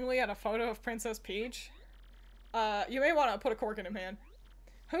gazing longingly at a photo of Princess Peach. You may want to put a cork in him, man.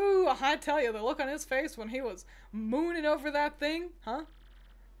 Who, I tell you, the look on his face when he was mooning over that thing, huh?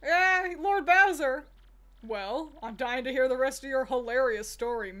 Yeah, Lord Bowser! Well, I'm dying to hear the rest of your hilarious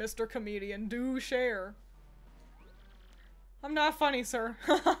story, Mr. Comedian. Do share. I'm not funny, sir.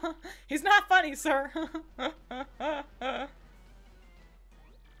 He's not funny, sir.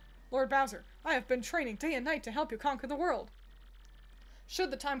 Lord Bowser, I have been training day and night to help you conquer the world.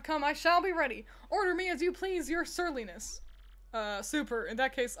 Should the time come, I shall be ready. Order me as you please, your surliness. Super. In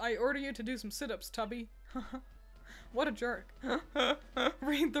that case, I order you to do some sit-ups, Tubby. What a jerk.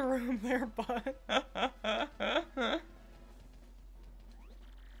 Read the room there, bud.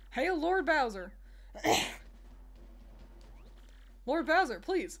 Hail Lord Bowser. Lord Bowser,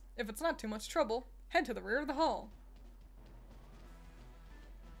 please, if it's not too much trouble, head to the rear of the hall.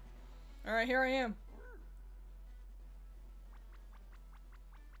 Alright, here I am.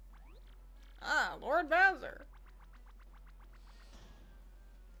 Ah, Lord Bowser.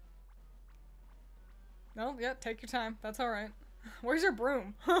 No, yeah, take your time. That's alright. Where's your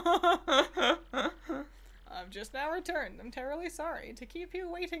broom? I've just now returned. I'm terribly sorry to keep you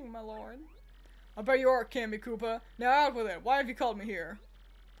waiting, my lord. I bet you are, Cammy Koopa. Now out with it. Why have you called me here?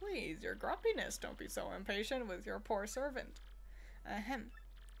 Please, your grumpiness. Don't be so impatient with your poor servant. Ahem.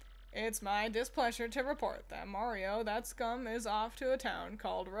 It's my displeasure to report that Mario, that scum, is off to a town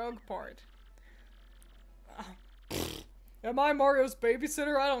called Rogueport. Am I Mario's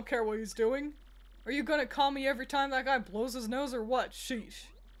babysitter? I don't care what he's doing. Are you gonna call me every time that guy blows his nose or what? Sheesh.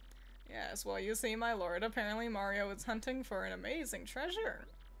 Yes, well, you see, my lord, apparently Mario is hunting for an amazing treasure.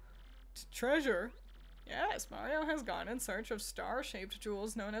 Treasure? Yes, Mario has gone in search of star-shaped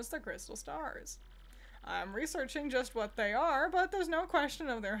jewels known as the Crystal Stars. I'm researching just what they are, but there's no question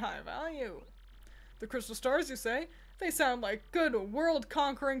of their high value. The Crystal Stars, you say? They sound like good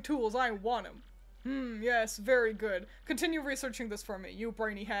world-conquering tools. I want them. Yes, very good. Continue researching this for me, you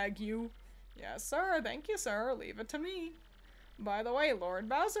brainy hag, you. Yes, sir. Thank you, sir. Leave it to me. By the way, Lord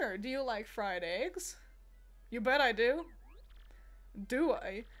Bowser, do you like fried eggs? You bet I do. Do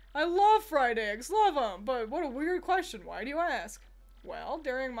I? I love fried eggs. Love 'em. But what a weird question. Why do you ask? Well,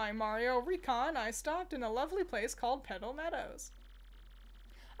 during my Mario recon, I stopped in a lovely place called Petal Meadows.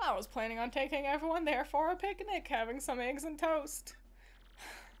 I was planning on taking everyone there for a picnic, having some eggs and toast.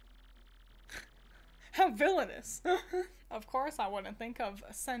 How villainous. Of course, I wouldn't think of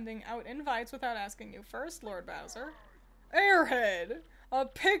sending out invites without asking you first, Lord Bowser. Airhead! A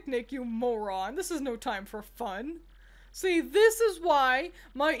picnic, you moron! This is no time for fun. See, this is why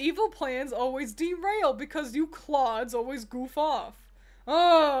my evil plans always derail, because you clods always goof off.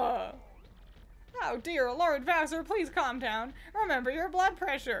 Ugh! Oh dear, Lord Bowser, please calm down. Remember your blood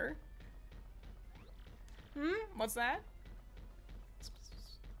pressure. What's that?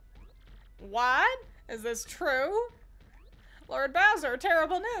 What? Is this true? Lord Bowser,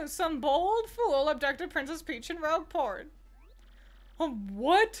 terrible news. Some bold fool abducted Princess Peach in Rogueport.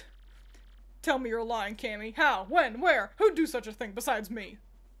 What? Tell me you're lying, Cammy. How? When? Where? Who'd do such a thing besides me?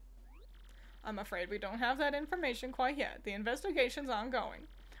 I'm afraid we don't have that information quite yet. The investigation's ongoing.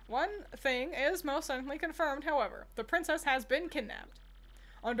 One thing is most certainly confirmed, however. The princess has been kidnapped.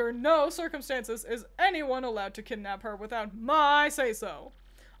 Under no circumstances is anyone allowed to kidnap her without my say-so.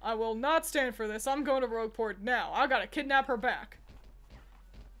 I will not stand for this. I'm going to Rogueport now. I gotta kidnap her back.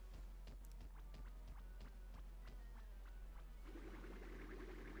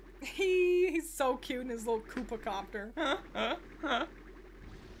 He's so cute in his little Koopa copter.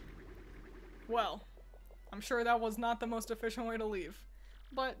 Well, I'm sure that was not the most efficient way to leave.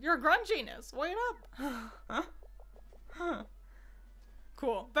 But your grunginess, wait up.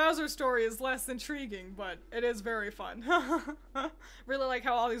 Cool. Bowser's story is less intriguing, but it is very fun. Really like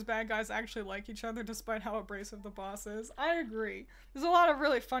how all these bad guys actually like each other despite how abrasive the boss is. I agree. There's a lot of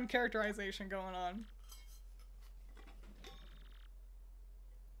really fun characterization going on.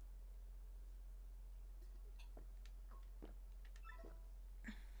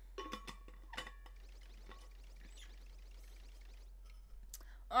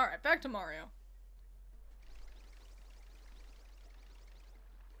 Alright, back to Mario.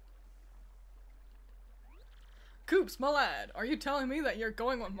 Koops, my lad, are you telling me that you're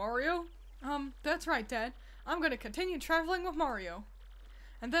going with Mario? That's right, Dad. I'm gonna continue traveling with Mario.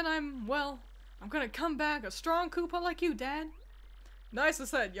 And then I'm gonna come back a strong Koopa like you, Dad. Nicely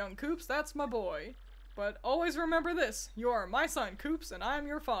said, young Koops, that's my boy. But always remember this, you are my son, Koops, and I'm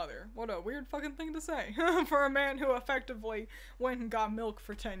your father. What a weird fucking thing to say. For a man who effectively went and got milk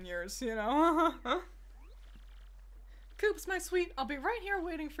for 10 years, you know? Koops, my sweet, I'll be right here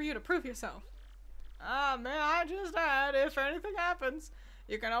waiting for you to prove yourself. Ah, may I just add, if anything happens,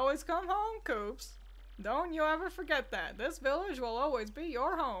 you can always come home, Koops. Don't you ever forget that. This village will always be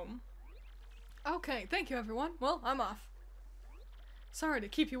your home. Okay, thank you, everyone. Well, I'm off. Sorry to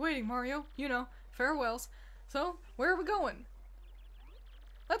keep you waiting, Mario. You know, farewells. So, where are we going?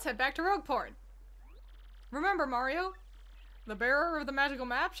 Let's head back to Rogueport. Remember, Mario, the bearer of the magical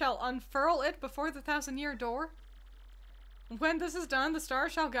map shall unfurl it before the 1,000-year door. When this is done, the star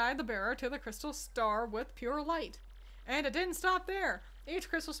shall guide the bearer to the crystal star with pure light. And it didn't stop there. Each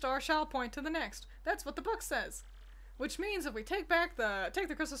crystal star shall point to the next. That's what the book says. Which means if we take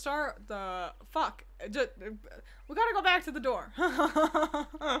the crystal star, we gotta go back to the door.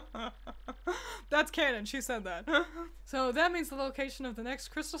 That's canon, she said that. So that means the location of the next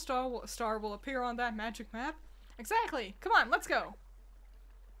crystal star will appear on that magic map. Exactly. Come on, let's go.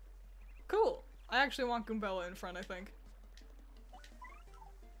 Cool. I actually want Goombella in front, I think.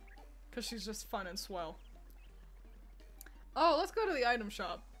 Because she's just fun and swell. Oh, let's go to the item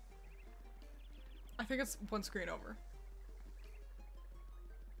shop. I think it's one screen over.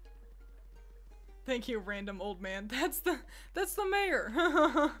 Thank you, random old man. That's the mayor.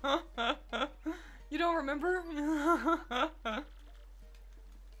 You don't remember?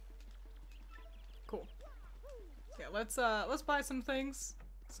 Cool. Yeah, let's buy some things.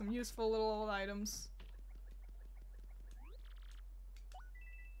 Some useful little old items.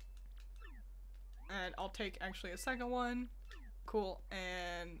 And I'll take actually a second one. Cool,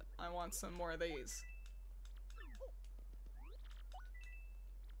 and I want some more of these.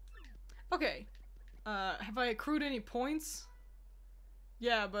 Okay. Have I accrued any points?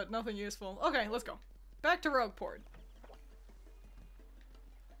 Yeah, but nothing useful. Okay, let's go. Back to Rogueport.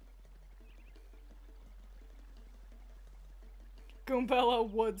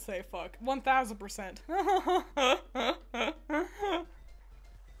 Goombella would say fuck. 1000%.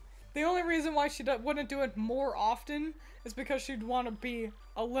 The only reason why she wouldn't do it more often is because she'd want to be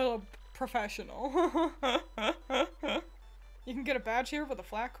a little professional. You can get a badge here with a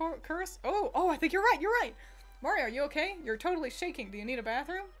flat curse. Oh, I think you're right. Mario, are you okay? You're totally shaking. Do you need a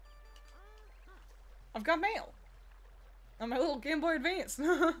bathroom? I've got mail. On my little Game Boy Advance.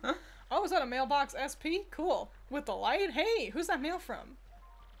 Oh, is that a mailbox SP? Cool. With the light? Hey, who's that mail from?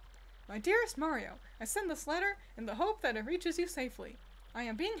 My dearest Mario, I send this letter in the hope that it reaches you safely. I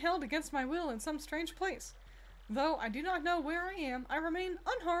am being held against my will in some strange place. Though I do not know where I am, I remain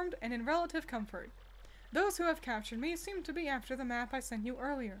unharmed and in relative comfort. Those who have captured me seem to be after the map I sent you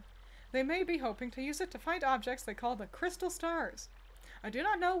earlier. They may be hoping to use it to find objects they call the crystal stars. I do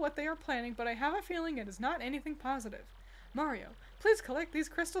not know what they are planning, but I have a feeling it is not anything positive. Mario, please collect these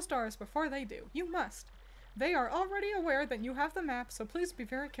crystal stars before they do. You must. They are already aware that you have the map, so please be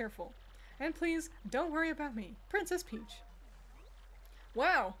very careful. And please, don't worry about me. Princess Peach.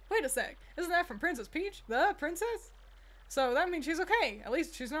 Wow, wait a sec. Isn't that from Princess Peach? The princess? So that means she's okay. At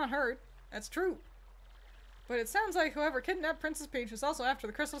least she's not hurt. That's true. But it sounds like whoever kidnapped Princess Peach is also after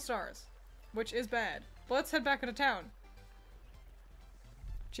the crystal stars. Which is bad. But let's head back into town.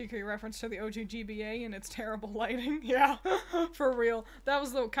 Cheeky reference to the OG GBA and its terrible lighting. Yeah, for real. That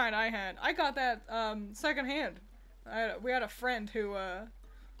was the kind I had. I got that secondhand. We had a friend who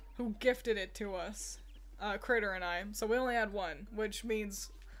gifted it to us. Critter and I. So we only had one, which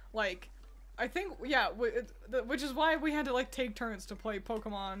means, like, I think, yeah, which is why we had to, like, take turns to play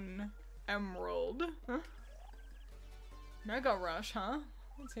Pokemon Emerald. Huh? Mega Rush, huh?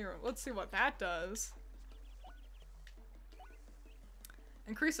 Let's see what that does.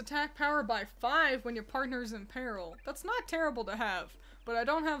 Increase attack power by 5 when your partner's in peril. That's not terrible to have, but I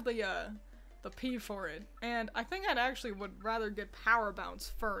don't have the P for it. And I think I'd actually would rather get Power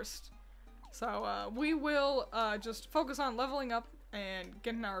Bounce first. So, we will, just focus on leveling up and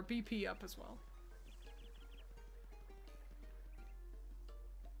getting our BP up as well.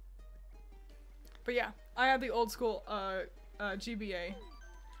 But yeah, I had the old school GBA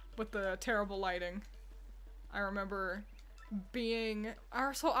with the terrible lighting. I remember being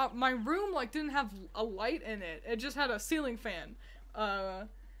my room like didn't have a light in it. It just had a ceiling fan.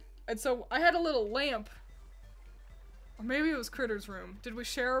 And so I had a little lamp. Or maybe it was Critter's room. Did we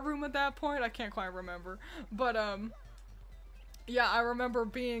share a room at that point? I can't quite remember. But yeah, I remember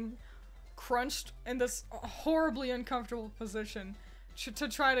being crunched in this horribly uncomfortable position to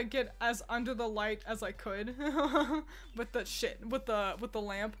try to get as under the light as I could with the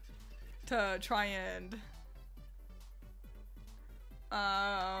lamp to try and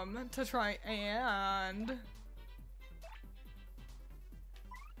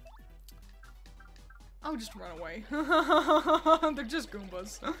I'll just run away. They're just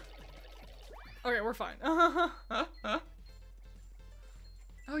Goombas. Okay, we're fine.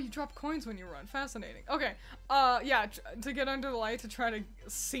 Oh, you drop coins when you run. Fascinating. Okay. Yeah, to get under the light to try to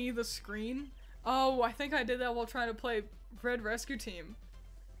see the screen. Oh, I think I did that while trying to play Red Rescue Team.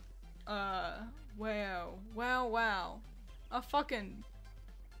 Wow. Wow, wow. A fucking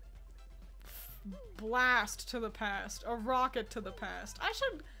blast to the past. A rocket to the past. I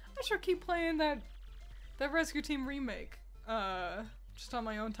should keep playing that Rescue Team remake. Just on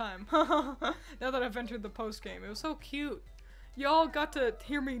my own time. Now that I've entered the post game. It was so cute. Y'all got to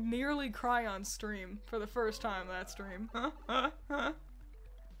hear me nearly cry on stream for the first time that stream.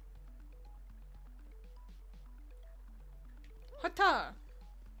 Hata!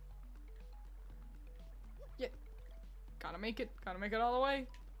 Yeah. Gotta make it all the way.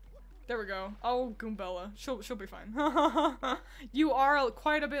 There we go. Oh, Goombella. She'll be fine. You are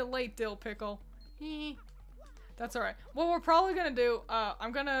quite a bit late, Dill Pickle. That's alright. What we're probably gonna do,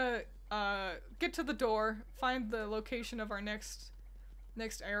 I'm gonna get to the door, find the location of our next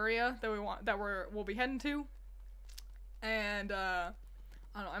area that we'll be heading to, and I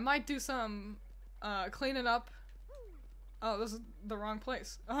don't know, I might do some cleaning up. Oh, this is the wrong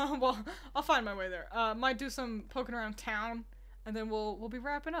place. Well, I'll find my way there. Might do some poking around town, and then we'll be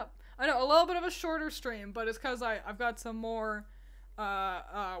wrapping up. I know, a little bit of a shorter stream, but it's because I've got some more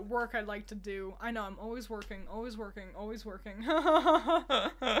work I'd like to do. I know, I'm always working.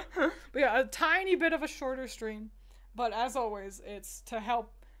 But yeah, a tiny bit of a shorter stream. But as always, it's to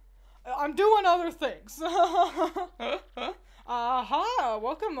help. I'm doing other things. Aha!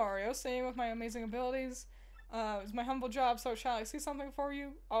 Welcome, Mario. Staying with my amazing abilities. It's my humble job, so shall I see something for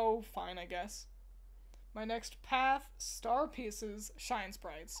you? Oh, fine, I guess. My next path, star pieces, shine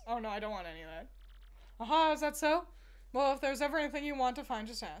sprites. Oh no, I don't want any of that. Aha, is that so? Well, if there's ever anything you want to find,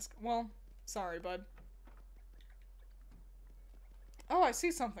 just ask. Well, sorry, bud. Oh, I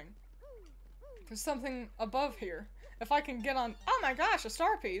see something. There's something above here. If I can get on— oh my gosh, a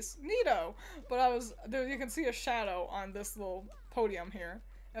star piece! Neato! But there, you can see a shadow on this little podium here.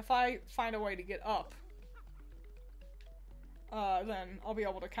 If I find a way to get up, then I'll be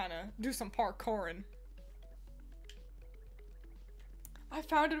able to kind of do some parkouring. I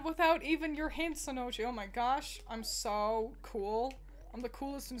found it without even your hint, Sonochi. Oh my gosh, I'm so cool. I'm the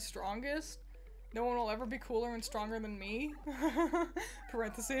coolest and strongest. No one will ever be cooler and stronger than me.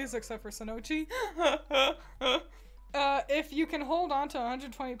 Parentheses, except for Sonochi. If you can hold on to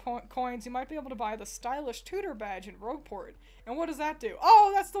 120 coins, you might be able to buy the stylish tutor badge in Rogueport. And what does that do?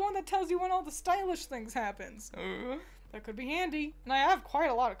 Oh, that's the one that tells you when all the stylish things happens. That could be handy. And I have quite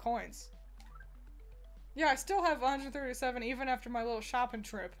a lot of coins. Yeah, I still have 137 even after my little shopping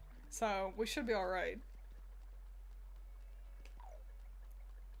trip, so we should be alright.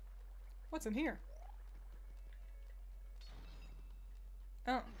 What's in here?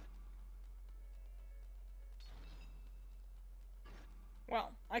 Oh.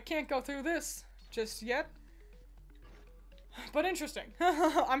 Well, I can't go through this just yet. But interesting.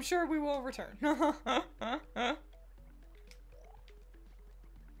 I'm sure we will return.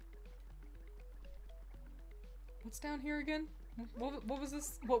 What's down here again? What was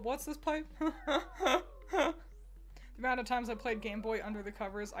this? What's this pipe? The amount of times I played Game Boy under the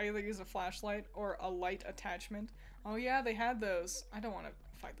covers, I either use a flashlight or a light attachment. Oh yeah, they had those. I don't want to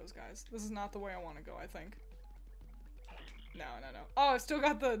fight those guys. This is not the way I want to go, I think. No. Oh, I still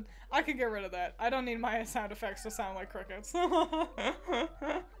got the— I can get rid of that. I don't need my sound effects to sound like crickets.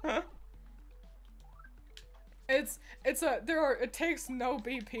 It takes no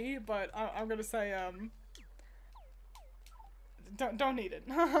BP, but I'm gonna say, don't need it.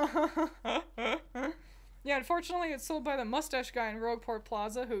 Yeah, unfortunately it's sold by the mustache guy in Rogueport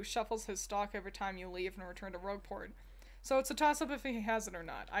Plaza who shuffles his stock every time you leave and return to Rogueport. So it's a toss-up if he has it or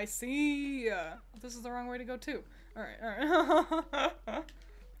not. I see. This is the wrong way to go too. Alright, alright.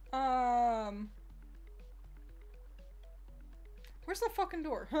 Where's the fucking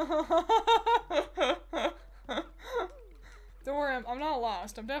door? Don't worry, I'm not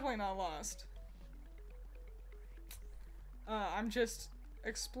lost. I'm definitely not lost. I'm just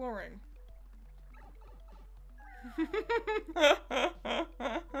exploring.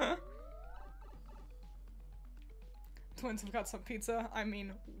 Twins have got some pizza. I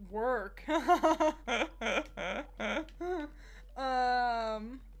mean, work. It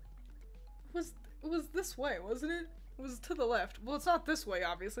was this way, wasn't it? It was to the left. Well, it's not this way,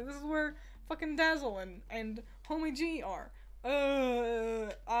 obviously. This is where fucking Dazzle and Homie G are.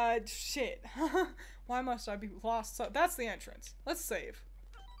 Shit. Why must I be lost? So that's the entrance. Let's save.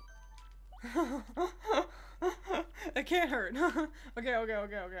 It can't hurt. Okay.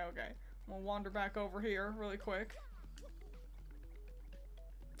 We'll wander back over here really quick.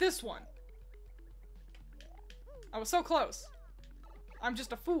 This one. I was so close. I'm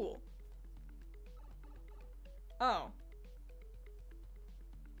just a fool. Oh.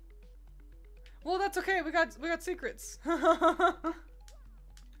 Well, that's okay. We got secrets.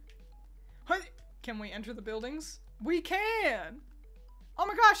 Can we enter the buildings? We can. Oh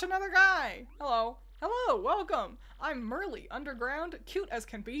my gosh, another guy. Hello. Hello, welcome. I'm Merly, underground, cute as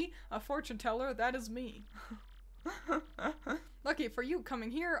can be, a fortune teller, that is me. Lucky for you coming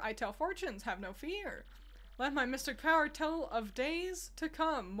here, I tell fortunes, have no fear. Let my mystic power tell of days to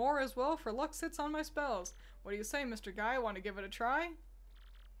come, more as well, for luck sits on my spells. What do you say, Mr. Guy? Want to give it a try?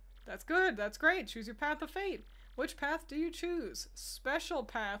 That's good, that's great. Choose your path of fate. Which path do you choose? Special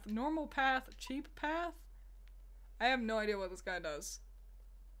path, normal path, cheap path? I have no idea what this guy does.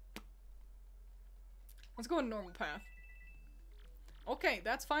 Let's go in normal path. Okay,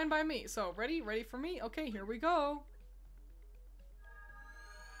 that's fine by me. So, ready for me? Okay, here we go.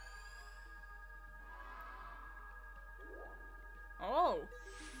 Oh.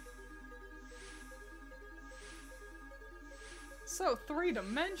 So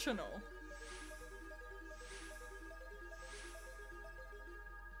three-dimensional.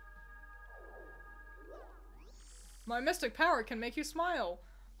 My mystic power can make you smile.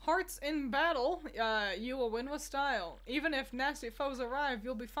 Hearts in battle, you will win with style. Even if nasty foes arrive,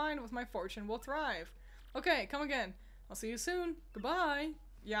 you'll be fine with my fortune will thrive. Okay, come again. I'll see you soon. Goodbye.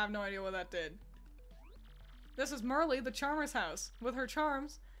 Yeah, I have no idea what that did. This is Merly, the Charmer's house. With her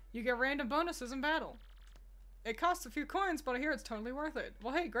charms, you get random bonuses in battle. It costs a few coins, but I hear it's totally worth it.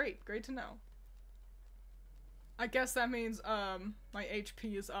 Well, hey, great. Great to know. I guess that means, my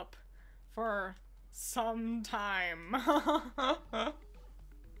HP is up for some time.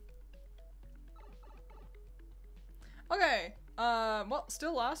 Okay, well,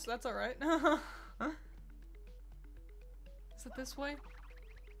 still lost, that's alright. Is it this way?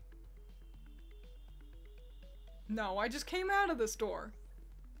 No, I just came out of this door.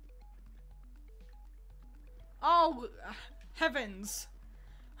 Oh, heavens.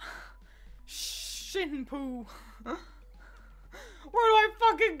 Shinpoo. Where do I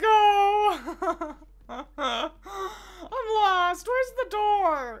fucking go? I'm lost. Where's the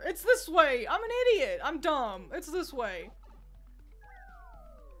door? It's this way. I'm an idiot. I'm dumb. It's this way.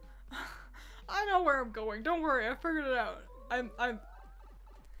 I know where I'm going. Don't worry. I figured it out.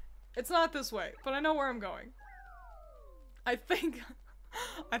 It's not this way, but I know where I'm going. I think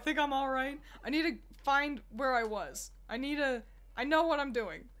I'm alright. I need to find where I was. I know what I'm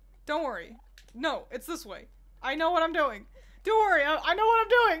doing. Don't worry. No, it's this way. I know what I'm doing. Don't worry. I know what I'm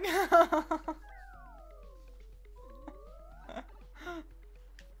doing.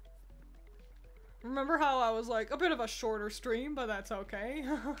 Remember how I was like a bit of a shorter stream, but that's okay.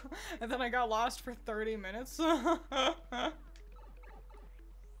 And then I got lost for 30 minutes. Do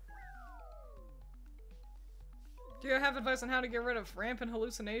you have advice on how to get rid of rampant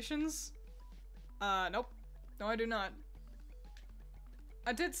hallucinations? Nope. No, I do not.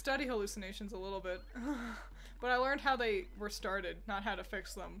 I did study hallucinations a little bit, but I learned how they were started, not how to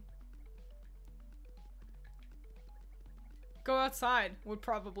fix them. Go outside would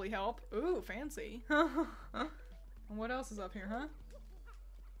probably help. Ooh, fancy. And what else is up here, huh?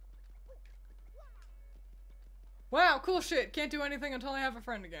 Wow, cool shit. Can't do anything until I have a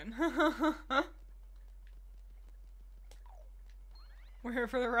friend again. We're here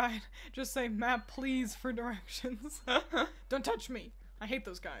for the ride. Just say map please for directions. Don't touch me. I hate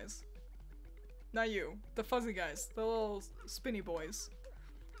those guys. Not you. The fuzzy guys. The little spinny boys.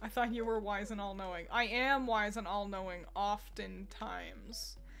 I thought you were wise and all-knowing. I am wise and all-knowing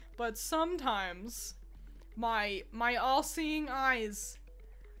oftentimes. But sometimes my all-seeing eyes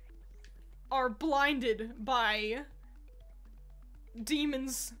are blinded by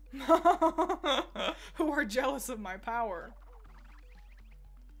demons who are jealous of my power.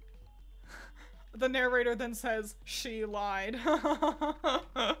 The narrator then says, she lied.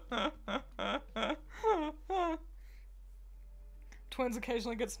 Twiins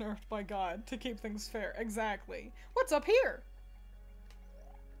occasionally gets nerfed by God to keep things fair. Exactly. What's up here?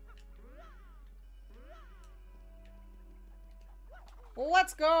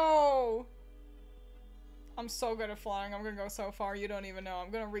 Let's go! I'm so good at flying. I'm gonna go so far you don't even know. I'm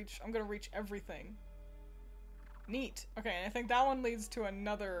gonna reach everything. Neat. Okay, and I think that one leads to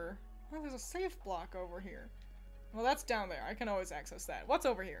another... Oh, there's a safe block over here. Well, that's down there. I can always access that. What's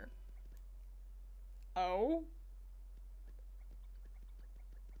over here? Oh?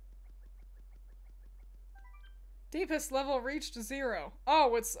 Deepest level reached 0.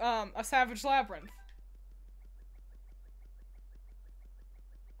 Oh, it's, a savage labyrinth.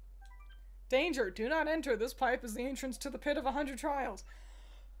 Danger! Do not enter. This pipe is the entrance to the pit of 100 trials.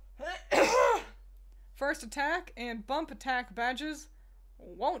 First attack and bump attack badges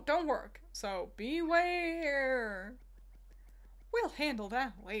don't work, so beware. We'll handle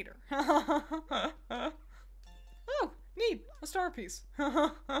that later. Oh, neat! A star piece.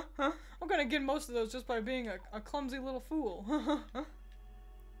 I'm gonna get most of those just by being a clumsy little fool.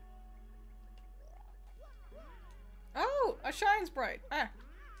 Oh, a shine sprite. Ah.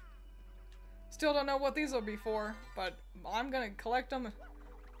 Still don't know what these will be for, but I'm gonna collect them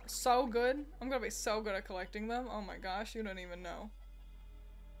so good. I'm gonna be so good at collecting them. Oh my gosh, you don't even know.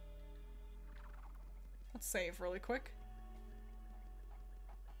 Let's save really quick.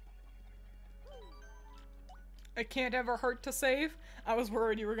 It can't ever hurt to save. I was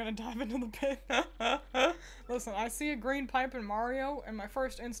worried you were gonna dive into the pit. Listen, I see a green pipe in Mario, and my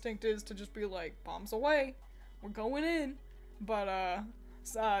first instinct is to just be like, bombs away. We're going in. But,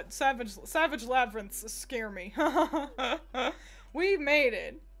 savage labyrinths scare me. We made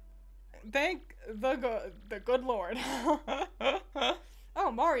it. Thank the good Lord.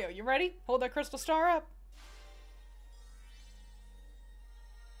 Oh, Mario, you ready? Hold that crystal star up.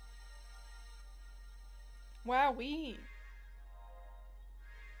 Wowee.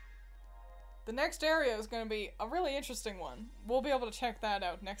 The next area is going to be a really interesting one. We'll be able to check that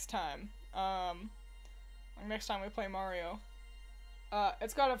out next time. Next time we play Mario.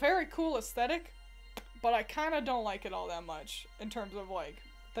 It's got a very cool aesthetic, but I kind of don't like it all that much in terms of, like,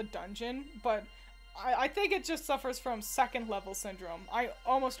 the dungeon. But I think it just suffers from second level syndrome. I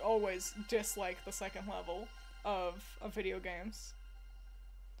almost always dislike the second level of video games.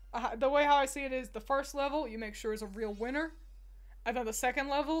 The way how I see it is the first level you make sure is a real winner, and then the second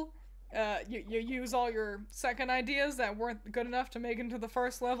level you use all your second ideas that weren't good enough to make it into the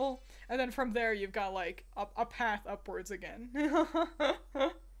first level, and then from there you've got like a path upwards again.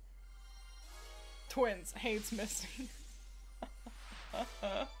 Twiins hates Misty.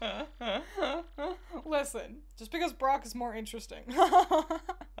 Listen, just because Brock is more interesting.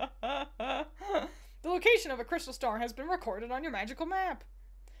 The location of a crystal star has been recorded on your magical map.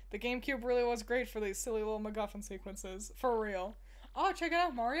 The GameCube really was great for these silly little MacGuffin sequences. For real. Oh, check it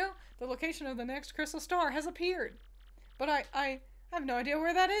out, Mario! The location of the next crystal star has appeared. But I have no idea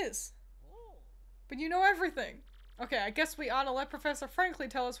where that is. But you know everything. Okay, I guess we ought to let Professor Frankly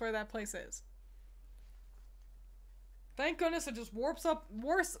tell us where that place is. Thank goodness it just warps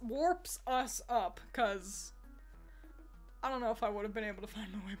us up, cause I don't know if I would have been able to find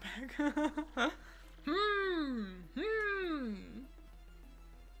my way back.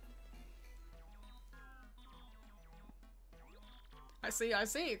 I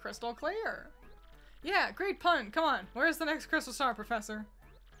see, crystal clear. Yeah, great pun, come on, where's the next crystal star, Professor?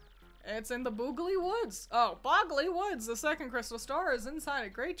 It's in the Boogly Woods. Oh, Boggly Woods, the second crystal star is inside a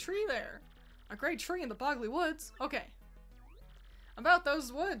great tree there. A great tree in the Boggly Woods? Okay. About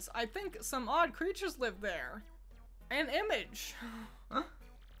those woods, I think some odd creatures live there. An image.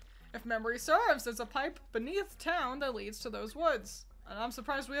 If memory serves, there's a pipe beneath town that leads to those woods. And I'm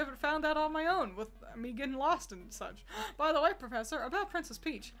surprised we haven't found that on my own, with me getting lost and such. By the way, Professor, about Princess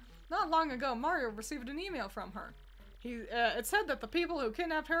Peach. Not long ago, Mario received an email from her. It said that the people who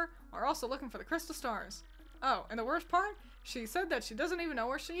kidnapped her are also looking for the crystal stars. Oh, and the worst part? She said that she doesn't even know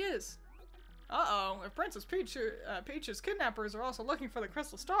where she is. Uh-oh, if Princess Peach's kidnappers are also looking for the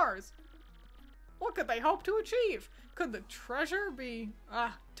crystal stars, what could they hope to achieve? Could the treasure be,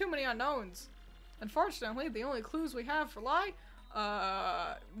 too many unknowns. Unfortunately, the only clues we have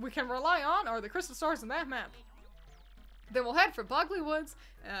we can rely on are the crystal stars in that map. Then we'll head for Boggly Woods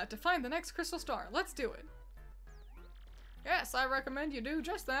to find the next crystal star. Let's do it. Yes, I recommend you do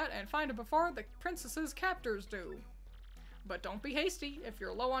just that and find it before the princess's captors do. But don't be hasty. If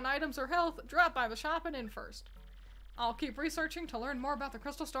you're low on items or health, drop by the shop and in first. I'll keep researching to learn more about the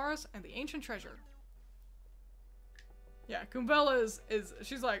crystal stars and the ancient treasure. Yeah, Goombella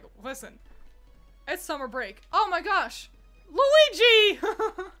she's like, listen, it's summer break. Oh my gosh, Luigi!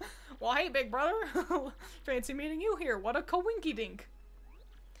 Well, hey, big brother. Fancy meeting you here. What a coinky-dink.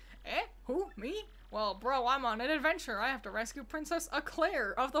 Eh? Who? Me? Well, bro, I'm on an adventure. I have to rescue Princess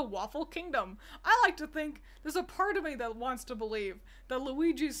Eclair of the Waffle Kingdom. I like to think there's a part of me that wants to believe that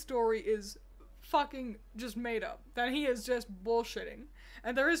Luigi's story is fucking just made up. That he is just bullshitting.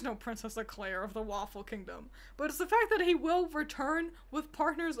 And there is no Princess Eclair of the Waffle Kingdom. But it's the fact that he will return with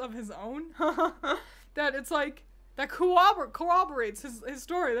partners of his own. That it's like, that corroborates his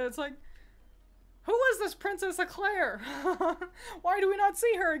story. That it's like, who is this Princess Eclair? Why do we not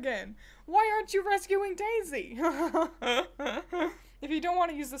see her again? Why aren't you rescuing Daisy? If you don't want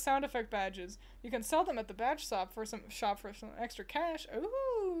to use the sound effect badges, you can sell them at the badge shop for some extra cash.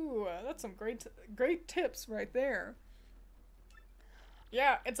 Ooh, that's some great tips right there.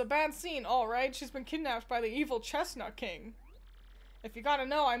 Yeah, it's a bad scene, alright. She's been kidnapped by the evil Chestnut King. If you gotta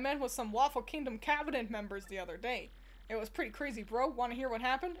know, I met with some Waffle Kingdom cabinet members the other day. It was pretty crazy, bro. Wanna hear what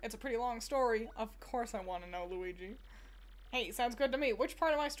happened? It's a pretty long story. Of course I wanna know, Luigi. Hey, sounds good to me. Which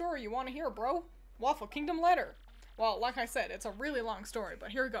part of my story you wanna hear, bro? Waffle Kingdom letter. Well, like I said, it's a really long story,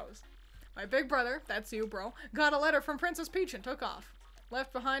 but here it goes. My big brother, that's you, bro, got a letter from Princess Peach and took off.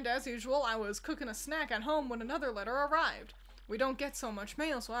 Left behind as usual, I was cooking a snack at home when another letter arrived. We don't get so much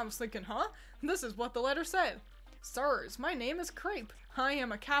mail, so I was thinking, huh? This is what the letter said. Sirs, my name is Crepe. I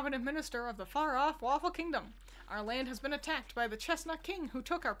am a cabinet minister of the far-off Waffle Kingdom. Our land has been attacked by the Chestnut King who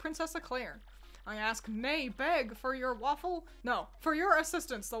took our Princess Eclair. I ask, nay, beg for your for your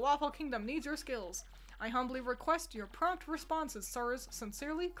assistance. The Waffle Kingdom needs your skills. I humbly request your prompt responses, sirs.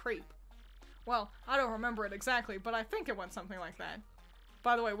 Sincerely, Crepe. Well, I don't remember it exactly, but I think it went something like that.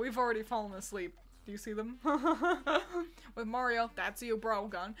 By the way, we've already fallen asleep. Do you see them? With Mario, that's you, bro,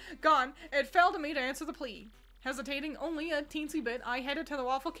 gone. It fell to me to answer the plea. Hesitating only a teensy bit, I headed to the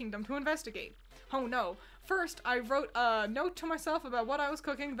Waffle Kingdom to investigate. Oh no. First, I wrote a note to myself about what I was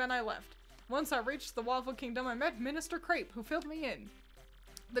cooking, then I left. Once I reached the Waffle Kingdom, I met Minister Crepe, who filled me in.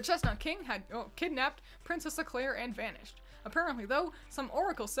 The Chestnut King had kidnapped Princess Eclair and vanished. Apparently, though, some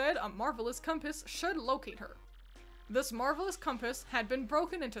oracle said a marvelous compass should locate her. This marvelous compass had been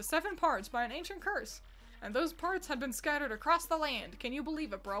broken into 7 parts by an ancient curse, and those parts had been scattered across the land. Can you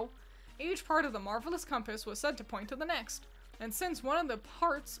believe it, bro? Each part of the marvelous compass was said to point to the next, and since one of the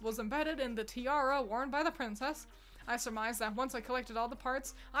parts was embedded in the tiara worn by the princess, I surmised that once I collected all the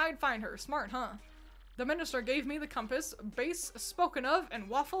parts, I'd find her. Smart, huh? The minister gave me the compass, base spoken of in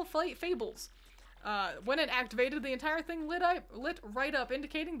Waffle Fables. When it activated, the entire thing lit right up,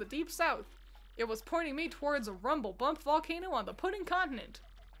 indicating the deep south. It was pointing me towards a Rumble Bump volcano on the Pudding Continent.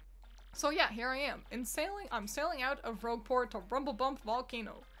 So yeah, here I am. I'm sailing out of Rogueport to Rumble Bump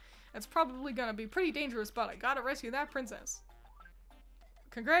Volcano. It's probably gonna be pretty dangerous, but I gotta rescue that princess.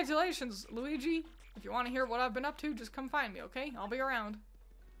 Congratulations, Luigi. If you want to hear what I've been up to, just come find me, okay? I'll be around.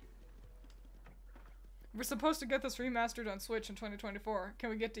 We're supposed to get this remastered on Switch in 2024. Can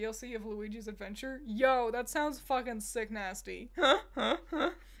we get DLC of Luigi's Adventure? Yo, that sounds fucking sick nasty.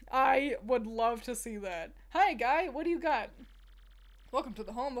 I would love to see that. Hi, guy, what do you got? Welcome to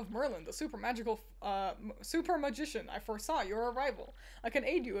the home of Merlin, the super magician. I foresaw your arrival. I can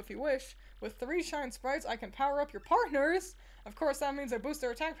aid you if you wish. With 3 shine sprites, I can power up your partners. Of course, that means I boost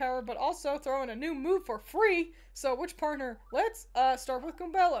their attack power, but also throw in a new move for free. So, which partner? Let's start with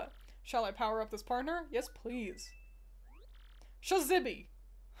Goombella. Shall I power up this partner? Yes, please. Shazibby.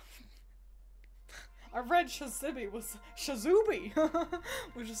 I read Shazibby was Shazubi,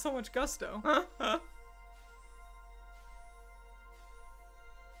 which is so much gusto.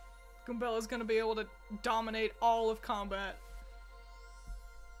 Goombella's gonna be able to dominate all of combat.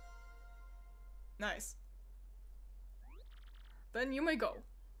 Nice. Then you may go.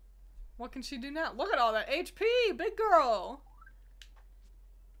 What can she do now? Look at all that HP! Big girl!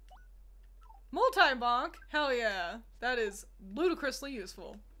 Multi-bonk? Hell yeah. That is ludicrously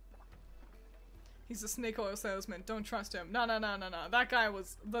useful. He's a snake oil salesman. Don't trust him. No. That guy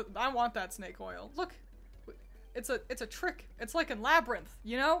was... I want that snake oil. Look. It's a trick. It's like in Labyrinth,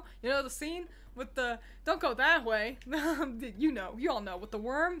 you know? You know the scene with the... Don't go that way. You know. You all know. With the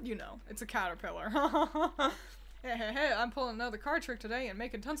worm, you know. It's a caterpillar. Hey, I'm pulling another card trick today and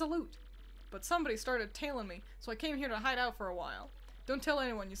making tons of loot. But somebody started tailing me, so I came here to hide out for a while. Don't tell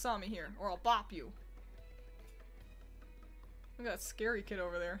anyone you saw me here, or I'll bop you. Look at that scary kid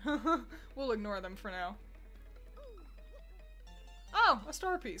over there. We'll ignore them for now. Oh, a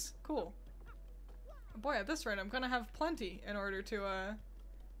star piece. Cool. Boy, at this rate, I'm gonna have plenty in order to,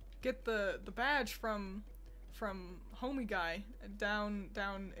 get the badge from homie guy down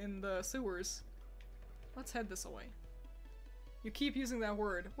in the sewers. Let's head this way. You keep using that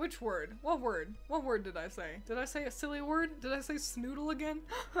word. Which word? What word? What word did I say? Did I say a silly word? Did I say snoodle again?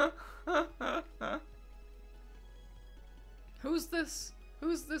 Who's this?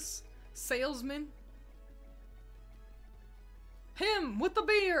 Who's this salesman? Him with the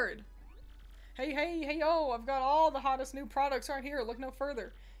beard! Hey, hey, hey, yo, I've got all the hottest new products right here. Look no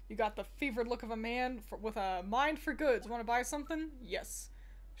further. You got the fevered look of a man with a mind for goods. Want to buy something? Yes.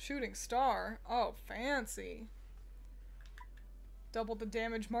 Shooting star. Oh, fancy. Double the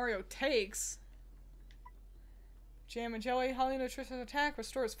damage Mario takes. Jam and jelly, highly nutritious attack,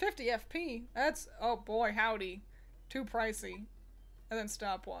 restores 50 FP. That's, oh boy, howdy. Too pricey. And then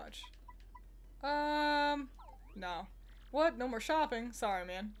stopwatch. No. What? No more shopping? Sorry,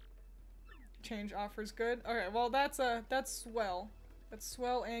 man. Change offers good. Okay, well that's swell. That's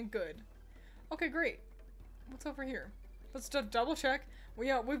swell and good. Okay, great. What's over here? Let's double check.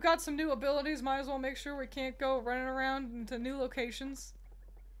 We've got some new abilities. Might as well make sure we can't go running around into new locations.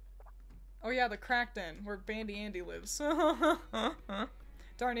 Oh yeah, the crack den, where Bandy Andy lives.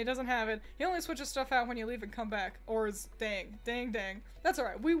 Darn, he doesn't have it. He only switches stuff out when you leave and come back. Or is dang. That's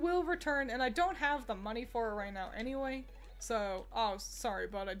alright. We will return, and I don't have the money for it right now anyway. So, oh, sorry,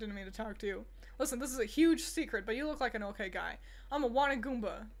 bud. I didn't mean to talk to you. Listen, this is a huge secret, but you look like an okay guy. I'm a wanted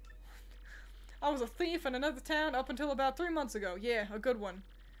Goomba. I was a thief in another town up until about 3 months ago. Yeah, a good one.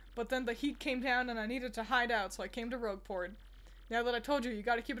 But then the heat came down and I needed to hide out, so I came to Rogueport. Now that I told you, you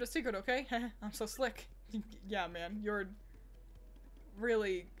gotta keep it a secret, okay? I'm so slick. Yeah, man, you're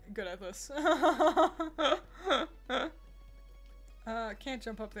really good at this. Can't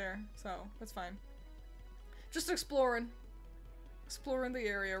jump up there, so that's fine. Just exploring. Exploring the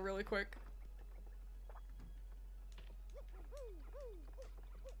area really quick.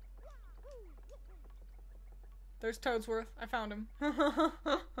 There's Toadsworth. I found him.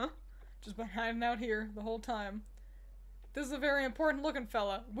 Just been hiding out here the whole time. This is a very important looking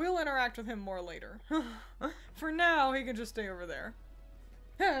fella. We'll interact with him more later. For now, he can just stay over there.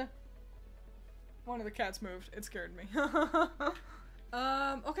 One of the cats moved. It scared me.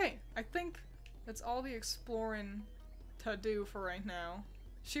 Okay. I think that's all the exploring to do for right now.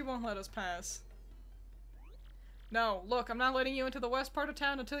 She won't let us pass. No, look, I'm not letting you into the west part of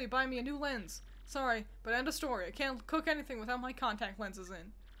town until you buy me a new lens. Sorry, but end of story. I can't cook anything without my contact lenses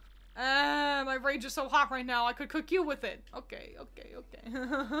in. My rage is so hot right now, I could cook you with it. Okay.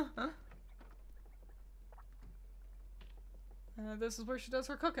 This is where she does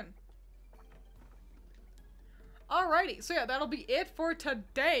her cooking. Alrighty, so yeah, that'll be it for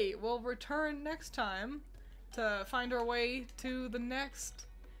today. We'll return next time to find our way to the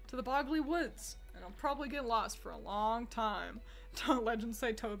Boggly Woods. And I'll probably get lost for a long time. Legends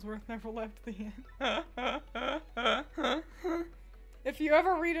say Toadsworth never left the inn. If you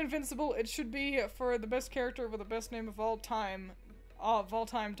ever read Invincible, it should be for the best character with the best name of all time,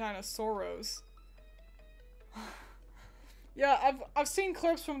 Dinosauros. Yeah, I've seen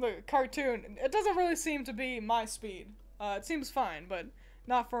clips from the cartoon. It doesn't really seem to be my speed. It seems fine, but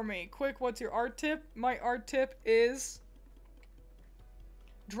not for me. Quick, what's your art tip? My art tip is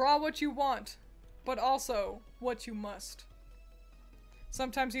draw what you want, but also what you must.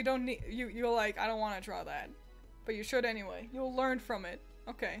 Sometimes you don't need, you're like, I don't want to draw that. But you should anyway. You'll learn from it.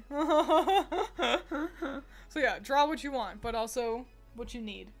 Okay. So yeah, draw what you want, but also what you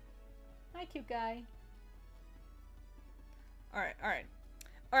need. Hi, cute guy.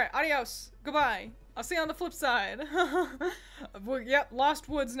 Alright, adios. Goodbye. I'll see you on the flip side. Yep, Lost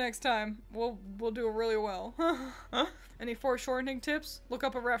Woods next time. We'll do it really well. Any foreshortening tips? Look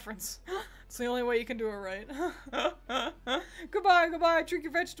up a reference. It's the only way you can do it right. Goodbye. Drink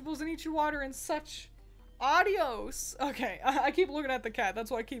your vegetables and eat your water and such. Adios. Okay, I keep looking at the cat. That's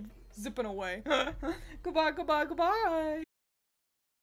why I keep zipping away. Goodbye.